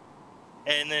rolling,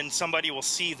 and then somebody will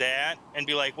see that and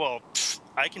be like, well,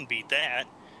 I can beat that.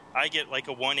 I get like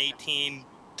a 118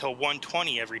 to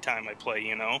 120 every time I play,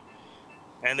 you know?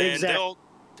 And then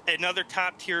another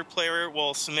top tier player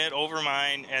will submit over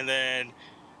mine, and then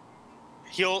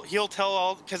he'll tell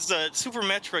all, because the Super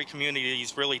Metroid community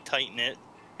is really tight-knit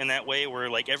in that way, where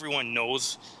like everyone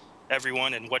knows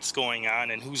everyone and what's going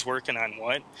on and who's working on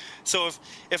what. So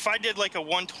if I did like a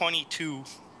 122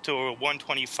 to a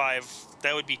 125,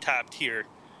 that would be top tier,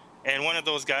 and one of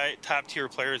those top tier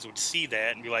players would see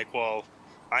that and be like, well,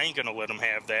 I ain't gonna let them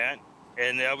have that,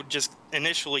 and I would just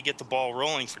initially get the ball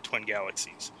rolling for Twin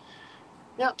Galaxies.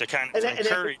 Yeah. To kind of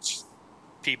encourage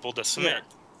people to submit.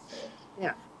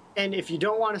 Yeah. And if you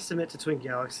don't want to submit to Twin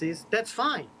Galaxies, that's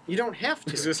fine. You don't have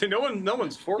to. No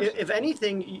one's forced. If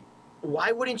anything,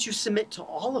 why wouldn't you submit to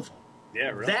all of them? Yeah,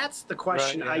 really. That's the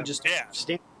question. Right, yeah. I just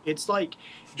understand. It's like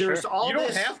there's all you don't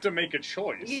this. have to make a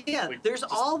choice. Yeah, like, there's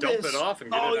all dump this. It off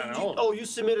and get it on all of them. You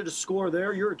submitted a score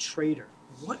there. You're a traitor.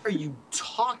 What are you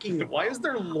talking about? Why is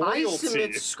there loyalty? I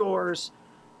submit scores.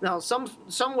 Now, some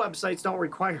websites don't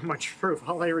require much proof.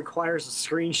 All they require is a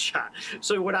screenshot.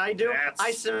 So what I do,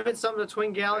 I submit something to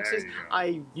Twin Galaxies.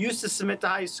 I used to submit the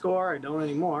high score. I don't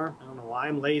anymore. I don't know why.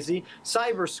 I'm lazy.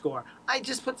 Cyber Score. I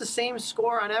just put the same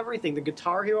score on everything. The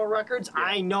Guitar Hero records. Yeah.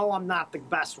 I know I'm not the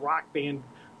best rock band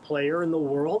player in the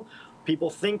world. People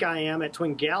think I am at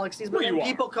Twin Galaxies, but when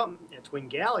people come at Twin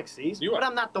Galaxies, but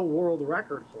I'm not the world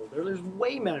record holder. There's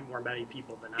way many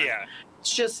people than I am. Yeah.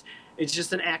 It's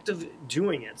just an act of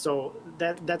doing it. So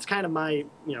that's kind of my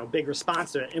big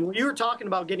response to it. And when you were talking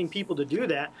about getting people to do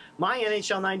that, my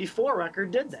NHL 94 record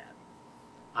did that.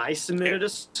 I submitted a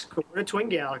score to Twin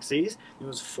Galaxies. It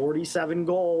was 47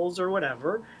 goals or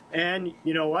whatever. And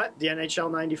you know what? The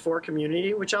NHL 94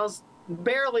 community, which I was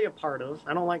barely a part of.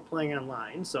 I don't like playing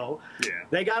online, so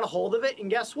they got a hold of it, and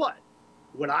guess what?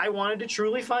 What I wanted to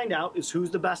truly find out is who's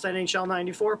the best NHL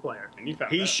 94 player. And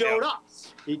he showed up.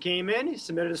 He came in, he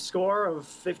submitted a score of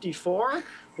 54,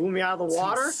 blew me out of the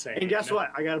water, and guess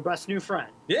what? I got a best new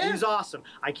friend. Yeah. He's awesome.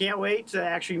 I can't wait to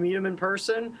actually meet him in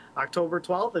person October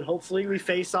 12th, and hopefully we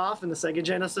face off in the Sega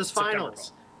Genesis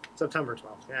Finals. September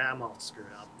 12th. Yeah, I'm all screwed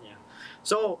up. Yeah.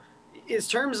 So, in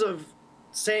terms of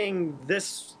saying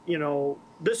this,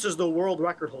 this is the world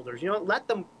record holders. Let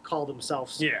them call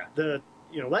themselves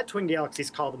let Twin Galaxies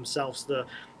call themselves the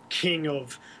king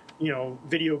of,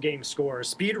 video game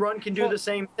scores. Speedrun can do the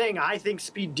same thing. I think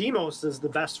Speed Demos is the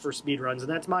best for speedruns, and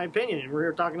that's my opinion. And we're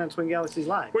here talking on Twin Galaxies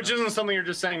Live. Which isn't something you're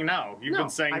just saying now. You've been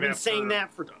saying I've been saying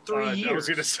that for 3 years. I was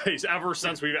going to say, ever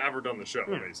since we've ever done the show,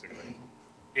 basically.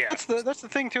 Yeah. That's the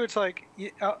thing too. It's like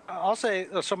I'll say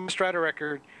some Strata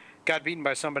record got beaten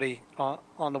by somebody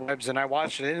on the webs, and I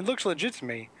watched it, and it looks legit to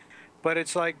me. But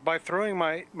it's like by throwing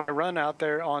my run out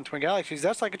there on Twin Galaxies,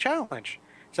 that's like a challenge.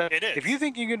 So It is. if you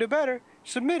think you can do better,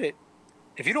 submit it.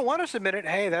 If you don't want to submit it,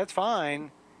 hey, that's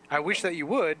fine. I wish that you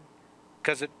would,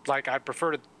 because I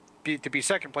prefer to be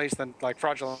second place than like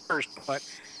fraudulent first. But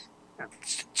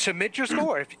submit your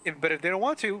score. But if they don't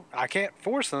want to, I can't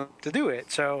force them to do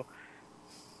it. So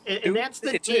and that's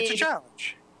the it's a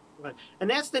challenge. And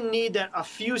that's the need that a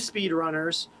few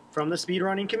speedrunners from the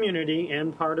speedrunning community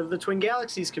and part of the Twin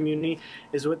Galaxies community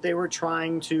is what they were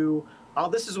trying to. Oh,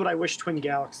 this is what I wish Twin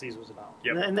Galaxies was about.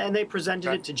 Yep. And then they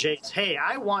presented it to Jace. Hey,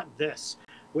 I want this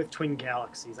with Twin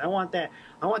Galaxies. I want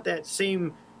that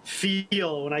same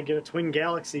feel when I get a Twin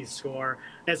Galaxies score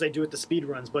as I do at the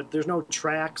speedruns. But there's no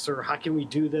tracks or how can we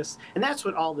do this? And that's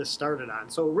what all this started on.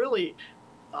 So really,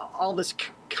 all this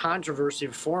controversy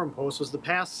of forum posts was the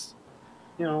past.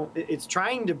 It's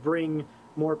trying to bring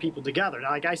more people together.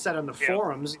 Now, like I said on the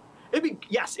forums,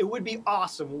 it would be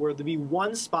awesome where there'd be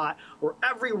one spot where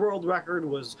every world record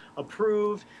was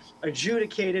approved,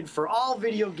 adjudicated for all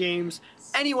video games,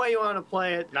 any way you want to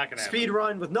play it. Not gonna speed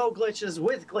run with no glitches,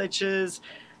 with glitches.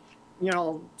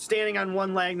 Standing on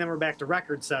one leg, then we're back to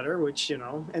record setter, which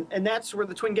and that's where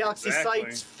the Twin Galaxy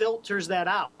sites filters that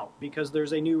out because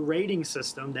there's a new rating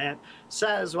system that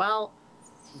says, well,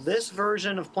 this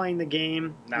version of playing the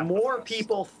game, more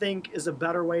people think is a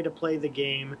better way to play the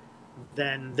game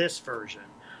than this version.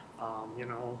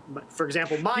 For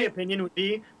example, my opinion would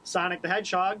be Sonic the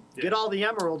Hedgehog. Yes. Get all the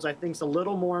emeralds, I think, is a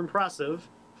little more impressive.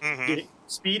 Mm-hmm.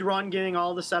 Speed run, getting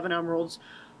all the 7 emeralds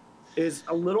is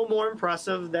a little more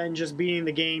impressive than just being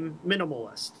the game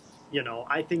minimalist.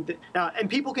 I think that, and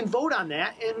people can vote on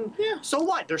that, and so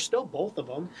what? There's still both of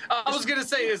them. I was gonna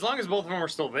say, as long as both of them are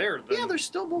still there, then they're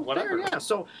still both whatever. there. Yeah.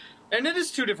 So, and it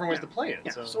is 2 different ways to play it.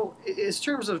 Yeah. So, in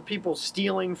terms of people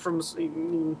stealing from,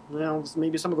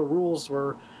 maybe some of the rules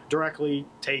were directly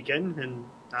taken, and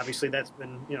obviously that's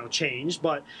been changed.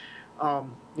 But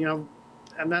I'm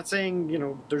not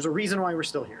saying there's a reason why we're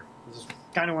still here. This is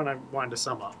kind of what I wanted to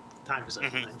sum up. Time is up.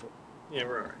 Yeah,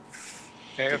 we're all right.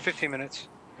 Okay, I got 15 minutes.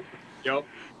 Yep.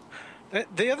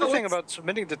 The other thing about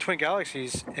submitting to Twin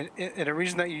Galaxies, and a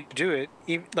reason that you do it,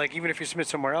 even if you submit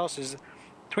somewhere else, is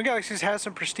Twin Galaxies has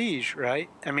some prestige, right?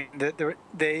 I mean,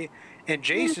 they and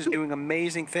Jace is doing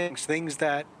amazing things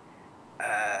that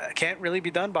can't really be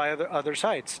done by other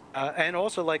sites, and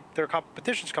also like their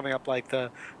competitions coming up, like the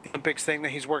Olympics thing that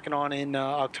he's working on in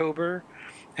October,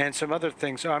 and some other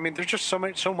things. So I mean, there's just so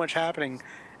much happening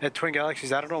at Twin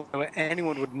Galaxies. I don't know if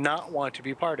anyone would not want to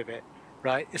be part of it.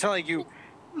 Right? It's not like you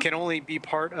can only be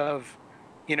part of,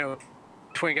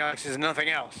 Twin Galaxies and nothing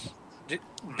else.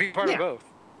 Be part of both.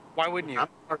 Why wouldn't you?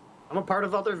 I'm a part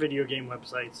of other video game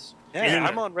websites. Yeah,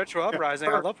 I'm on Retro Uprising.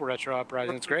 I love Retro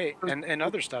Uprising. It's great. And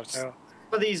other stuff. So.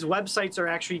 But these websites are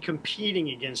actually competing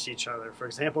against each other. For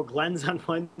example, Glenn's on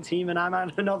one team and I'm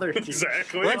on another team.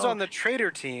 Exactly. Glenn's on the Trader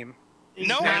team.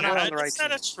 No, it's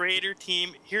not a Trader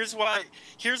team. Here's what.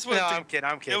 No, I'm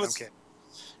kidding.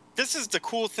 This is the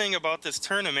cool thing about this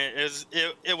tournament is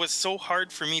it was so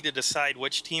hard for me to decide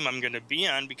which team I'm going to be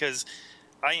on because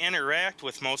I interact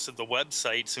with most of the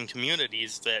websites and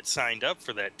communities that signed up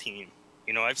for that team.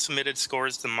 I've submitted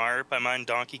scores to MARP. I'm on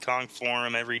Donkey Kong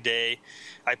Forum every day.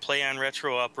 I play on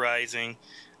Retro Uprising.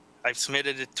 I've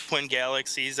submitted to Twin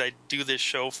Galaxies. I do this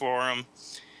show for them.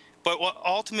 But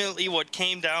what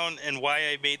came down and why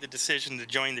I made the decision to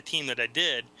join the team that I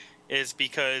did is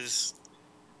because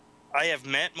I have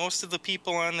met most of the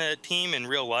people on the team in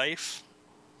real life.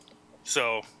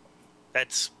 So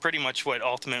that's pretty much what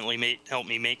ultimately helped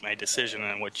me make my decision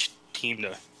on which team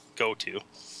to go to.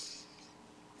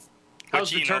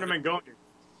 How's the tournament going?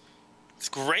 It's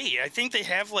great. I think they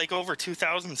have like over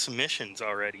 2,000 submissions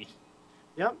already.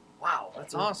 Yep. Wow,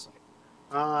 that's awesome.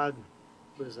 What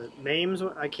is it? Names?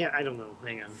 I don't know.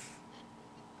 Hang on.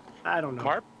 I don't know.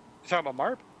 MARP? You talking about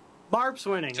MARP? MARP's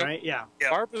winning, right? Yeah.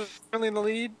 MARP is currently in the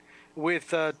lead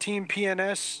with Team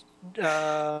PNS.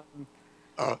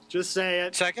 Just say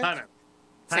it. Second.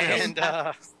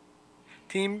 And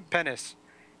Team Penis.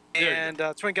 And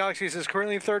Twin Galaxies is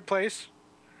currently in 3rd place,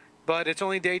 but it's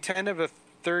only day 10 of a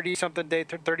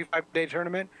 35-day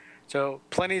tournament. So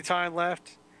plenty of time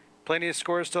left. Plenty of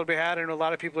scores still to be had, and a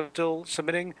lot of people are still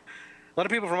submitting. A lot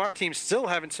of people from our team still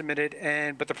haven't submitted,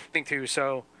 but they're planning to.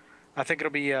 So I think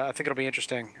it'll be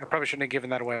interesting. I probably shouldn't have given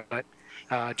that away, but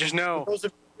just know For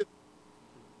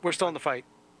we're still in the fight.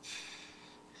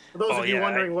 those Oh, of you yeah,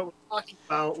 wondering what we're talking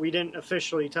about, we didn't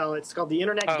officially tell. It's called the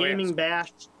Internet Oh, Gaming yes.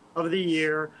 Bash of the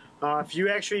Year. If you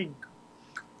actually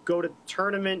go to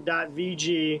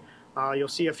tournament.vg, you'll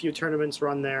see a few tournaments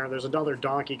run there. There's another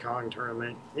Donkey Kong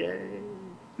tournament. Yay.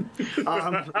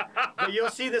 But you'll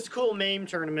see this cool MAME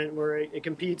tournament where it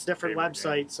competes different Favorite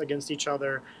websites against each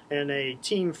other in a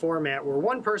team format where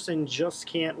one person just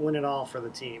can't win it all for the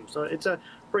team. So it's a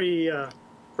pretty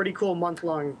cool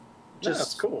month-long That's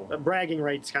just cool. a bragging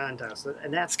rights contest.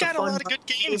 And that's It's got the a fun lot of good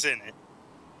games in it.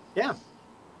 Yeah.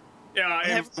 Yeah,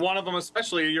 and one of them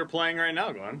especially you're playing right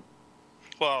now, Glenn.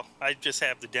 Well, I just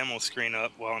have the demo screen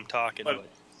up while I'm talking. But,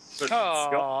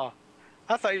 Oh,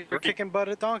 I thought you were kicking butt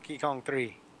at Donkey Kong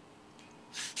 3.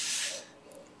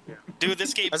 Dude,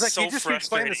 this I game's was like, so you just keep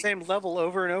playing the frustrating. same level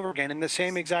over and over again in the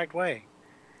same exact way.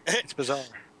 It's bizarre.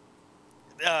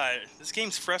 This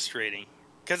game's frustrating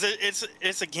because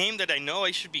it's a game that I know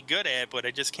I should be good at, but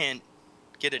I just can't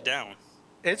get it down.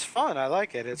 It's fun. I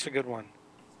like it. It's a good one.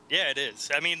 Yeah, it is.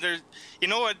 I mean, you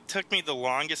know what took me the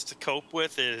longest to cope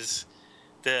with is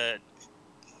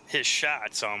his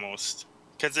shots almost,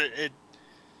 because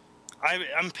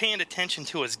I'm paying attention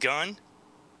to his gun,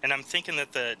 and I'm thinking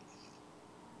that the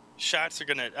shots are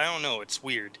gonna. I don't know. It's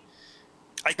weird.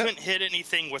 I couldn't hit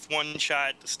anything with one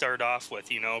shot to start off with,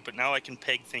 but now I can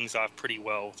peg things off pretty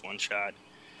well with one shot.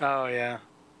 Oh, yeah.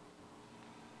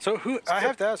 So I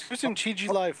have to ask, who's in TG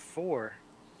Live 4?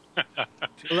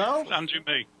 Hello? Andrew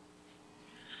me.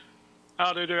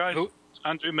 How do you do? Who-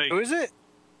 Andrew me. Who is it?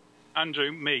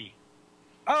 Andrew me.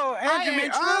 Oh, Andrew Hi,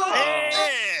 Mitchell.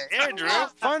 Hey, Andrew!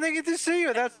 Finally get to see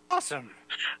you. That's awesome.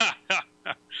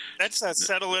 That's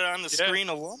Settle It on the Yeah. Screen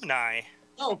alumni.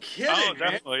 Oh, kidding, Oh, man.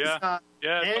 definitely, yeah.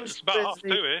 Yeah, Andrew's it's about half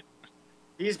busy. to it.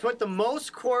 He's put the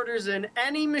most quarters in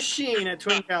any machine at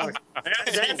Twin Galaxy.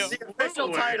 That's the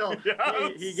official title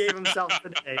he gave himself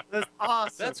today. That's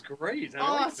awesome. That's great. I like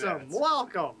awesome. that.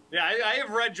 Welcome. Yeah, I have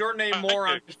read your name more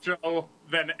on the show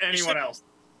than anyone else.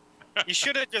 You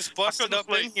should have just busted couldn't up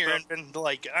in sleep, here so- and been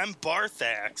like, I'm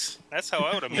Barthax. That's how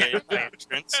I would have made my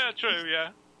entrance. Yeah, true, yeah.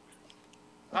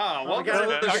 Oh, We welcome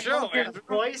got to the a show, good Andrew.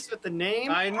 voice with the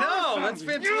name. I know, that's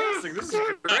fantastic. This is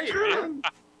great, man.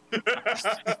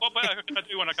 What better can I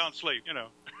do when I can't sleep,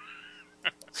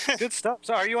 Good stuff.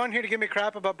 So are you on here to give me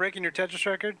crap about breaking your Tetris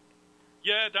record?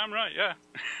 Yeah, damn right, yeah.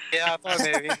 Yeah, I thought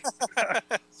maybe.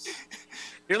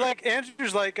 You're like,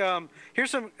 Andrew's like,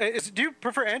 here's some, do you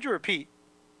prefer Andrew or Pete?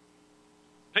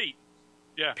 Pete.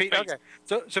 Yeah. Pete, okay.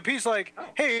 So Pete's like,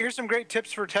 hey, here's some great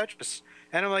tips for Tetris.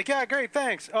 And I'm like, yeah, great,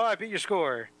 thanks. Oh, I beat your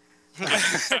score.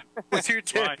 What's your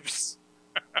Right. tips?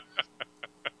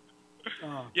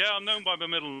 Oh. Yeah, I'm known by my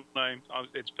middle name.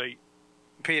 It's Pete.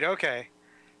 Pete, okay.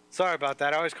 Sorry about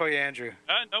that. I always call you Andrew.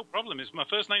 No problem. My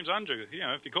first name's Andrew.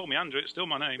 If you call me Andrew, it's still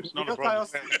my name. It's not a Because I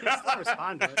problem. also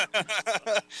respond to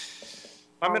it.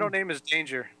 My middle name is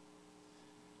Danger.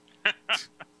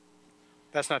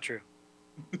 That's not true.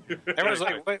 Everyone's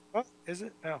like, wait, what? Is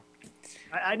it? No.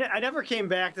 I never came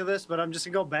back to this, but I'm just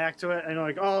gonna go back to it. I know,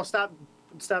 like, oh, stop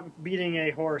beating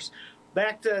a horse.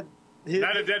 Back to his,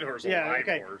 Not a dead horse, a yeah, live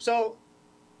okay. horse. So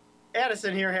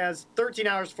Addison here has 13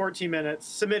 hours, 14 minutes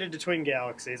submitted to Twin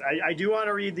Galaxies. I do want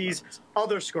to read these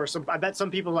other scores. So I bet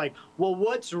some people are like, well,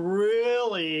 what's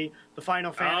really the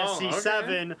Final Fantasy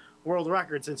okay. VII world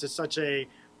record, since it's such a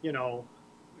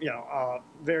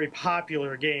very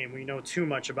popular game. We know too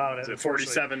much about it. Is it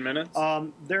unfortunately. 47 minutes?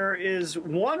 There is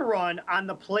one run on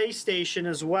the PlayStation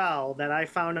as well that I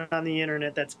found on the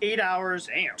internet that's 8 hours,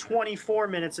 24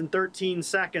 minutes, and 13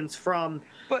 seconds from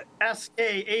But-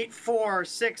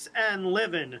 SK846N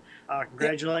Livin.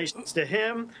 Congratulations to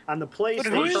him on the PlayStation.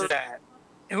 But who is that?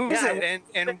 Who is Yeah, it?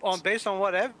 And based on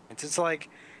what evidence? It's like,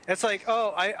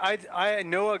 oh, I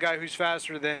know a guy who's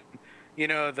faster than,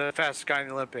 the fastest guy in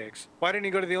the Olympics. Why didn't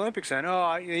he go to the Olympics then?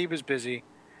 Oh, he was busy.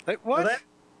 Like, what? Well,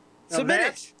 Submit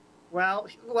that- it. Well,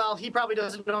 he probably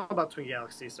doesn't know about Twin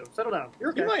Galaxies, so settle down.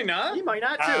 You're okay. You might not. He might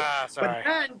not too. Ah, sorry. But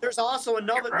then there's also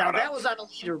another. You're Now grown that up. was on a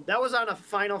leader. That was on a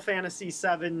Final Fantasy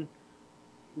VII niche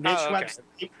Oh, okay.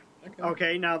 website.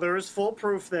 Okay, now there is full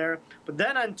proof there. But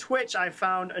then on Twitch, I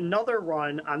found another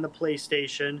run on the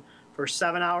PlayStation for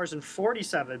 7 hours and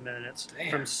 47 minutes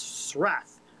from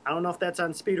Sreth. I don't know if that's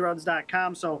on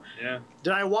speedruns.com. So Yeah.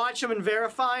 did I watch them and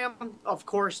verify them? Of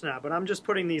course not, but I'm just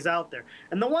putting these out there.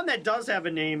 And the one that does have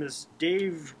a name is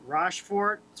Dave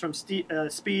Rochefort. It's from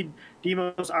Speed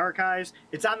Demos Archives.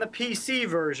 It's on the PC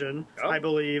version, Oh. I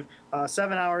believe,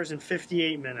 7 hours and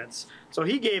 58 minutes. So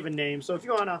he gave a name. So if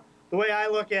you want to, the way I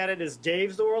look at it is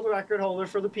Dave's the world record holder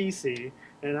for the PC.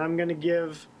 and I'm going to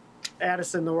give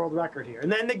Addison the world record here.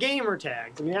 And then the gamer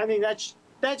tags. I mean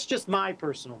that's just my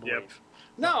personal belief. Yep.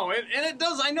 No, and it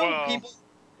does. I know Well, people.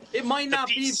 It might not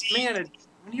be, PC man.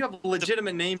 When you have a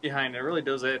legitimate name behind it, it really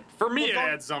does it. For me, it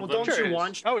adds something. Well, don't Sure you it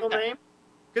want is. Oh, your yeah. name?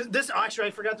 Because this, actually,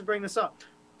 I forgot to bring this up.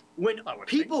 When I would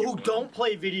people think you who would. don't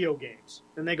play video games,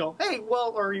 and they go, hey,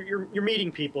 well, or you're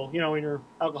meeting people, you know, in your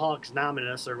Alcoholics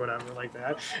Anonymous or whatever like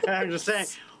that. And I'm just saying,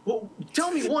 well, Nick,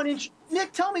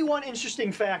 tell me one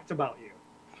interesting fact about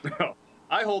you.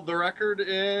 I hold the record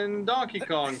in Donkey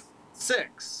Kong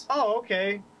 6. Oh,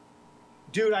 okay.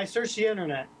 Dude, I searched the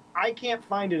internet. I can't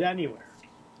find it anywhere.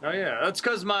 Oh yeah, that's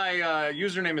because my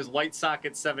username is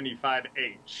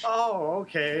LightSocket75H. Oh,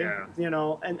 okay. Yeah. You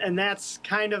know, and that's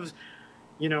kind of,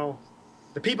 you know,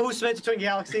 the people who submit to Twin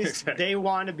Galaxies, Exactly. they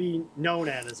want to be known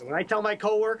as. When I tell my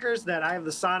coworkers that I have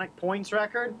the Sonic points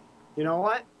record, you know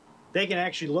what? They can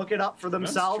actually look it up for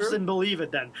themselves true. and believe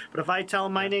it then. But if I tell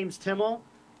them my name's Timmel,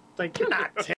 it's like, you're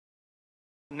not Tim.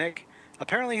 Nick,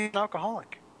 apparently he's an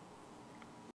alcoholic.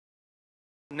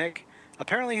 Nick,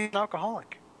 apparently he's an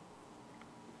alcoholic.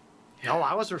 No,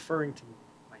 I was referring to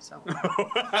myself.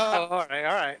 Oh, all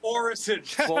right. Or is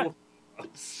it both?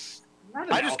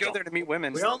 I just go there to meet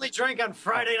women. We only drink on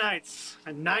Friday nights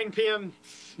at 9 p.m.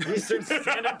 Eastern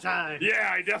Standard Time.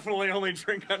 Yeah, I definitely only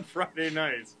drink on Friday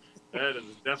nights. That is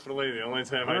definitely the only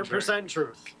time I drink. 100%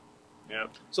 truth.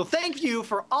 Yep. So thank you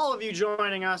for all of you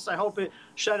joining us. I hope it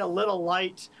shed a little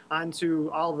light onto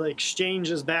all the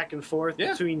exchanges back and forth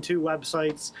Yeah. between two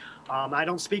websites. I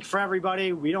don't speak for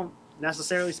everybody. We don't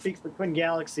necessarily speak for Twin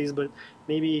Galaxies, but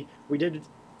maybe we did,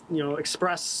 you know,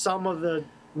 express some of the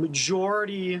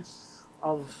majority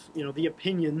of, you know, the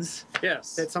opinions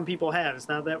Yes. that some people have. It's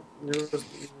not that there's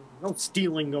no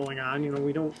stealing going on. You know,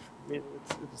 we don't.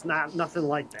 It's not nothing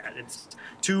like that. It's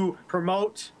to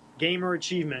promote gamer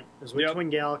achievement is what Yep. Twin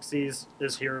Galaxies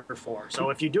is here for. So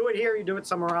if you do it here, you do it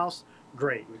somewhere else,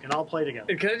 great. We can all play together.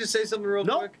 And can I just say something real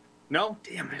Nope. quick? No?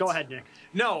 Damn it. Go ahead, Nick.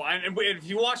 No, and if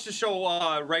you watch the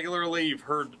show regularly, you've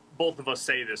heard both of us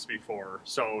say this before.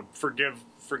 So forgive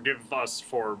us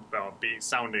for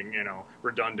sounding, you know,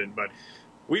 redundant. But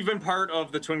we've been part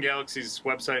of the Twin Galaxies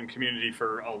website and community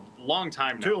for a long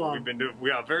time now. Too long. We've been doing,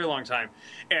 a very long time.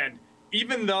 And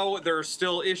even though there are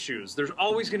still issues, there's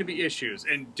always going to be issues.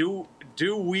 And do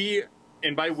we,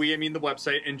 and by we I mean the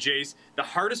website and Jace, the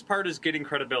hardest part is getting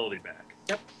credibility back.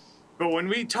 Yep. But when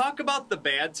we talk about the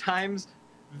bad times,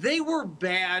 they were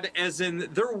bad as in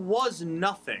there was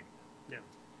nothing. Yeah.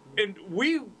 And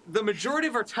the majority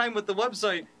of our time with the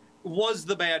website was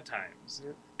the bad times.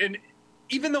 Yeah. And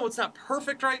even though it's not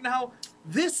perfect right now,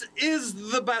 this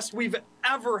is the best we've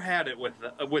ever had it with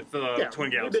Twin We've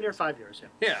Galaxies. been here 5 years.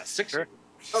 Yeah. Yeah, 6 Sure. years.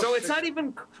 So it's 6 not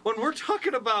even, when we're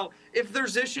talking about if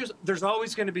there's issues, there's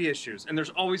always going to be issues and there's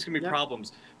always going to be Yeah.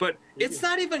 problems. But it's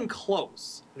not even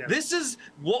close. Yeah. This is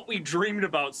what we dreamed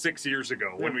about 6 years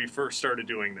ago when Yeah. we first started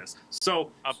doing this.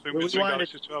 So, I've been We with Twin wanted-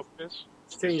 Galaxies 12 years.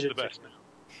 Change This is it. the best.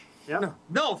 Yeah.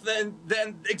 no,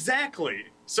 then exactly.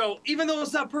 So even though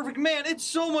it's not perfect, man, it's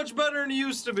so much better than it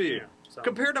used to be. Yeah, so-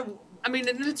 Compared to, I mean,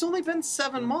 and it's only been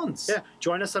 7 months. Yeah.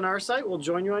 Join us on our site. We'll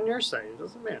join you on your site. It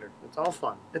doesn't matter. It's all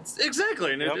fun. It's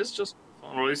exactly, and Yep. it is just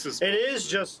fun. Well, at least It is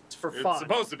just for It's fun.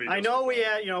 supposed to be I just know for we fun.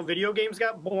 had, you know, video games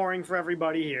got boring for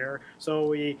everybody here, so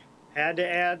we had to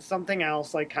add something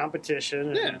else like competition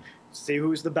and Yeah. see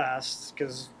who's the best.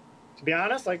 Because, to be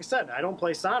honest, like I said, I don't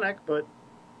play Sonic, but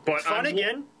But fun on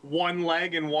again. one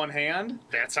leg and one hand,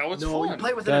 that's how it's no, fun. you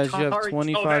play with an Guys, you have Atari.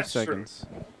 25 that's true. seconds.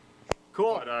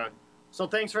 Cool. But, So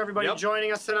thanks for everybody Yep.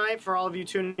 joining us tonight. For all of you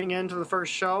tuning in to the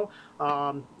first show,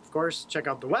 of course, check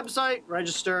out the website,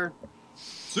 register,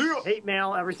 see ya. hate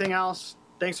mail, everything else.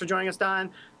 Thanks for joining us, Don.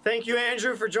 Thank you,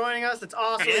 Andrew, for joining us. It's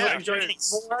awesome. Yeah, We hope you join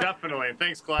thanks. us more. Definitely.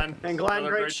 Thanks, Glenn. And Glenn,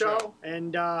 Another great show.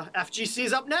 And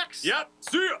FGC's up next. Yep.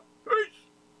 See ya. Peace.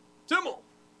 Timmel.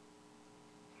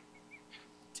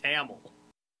 Tamil.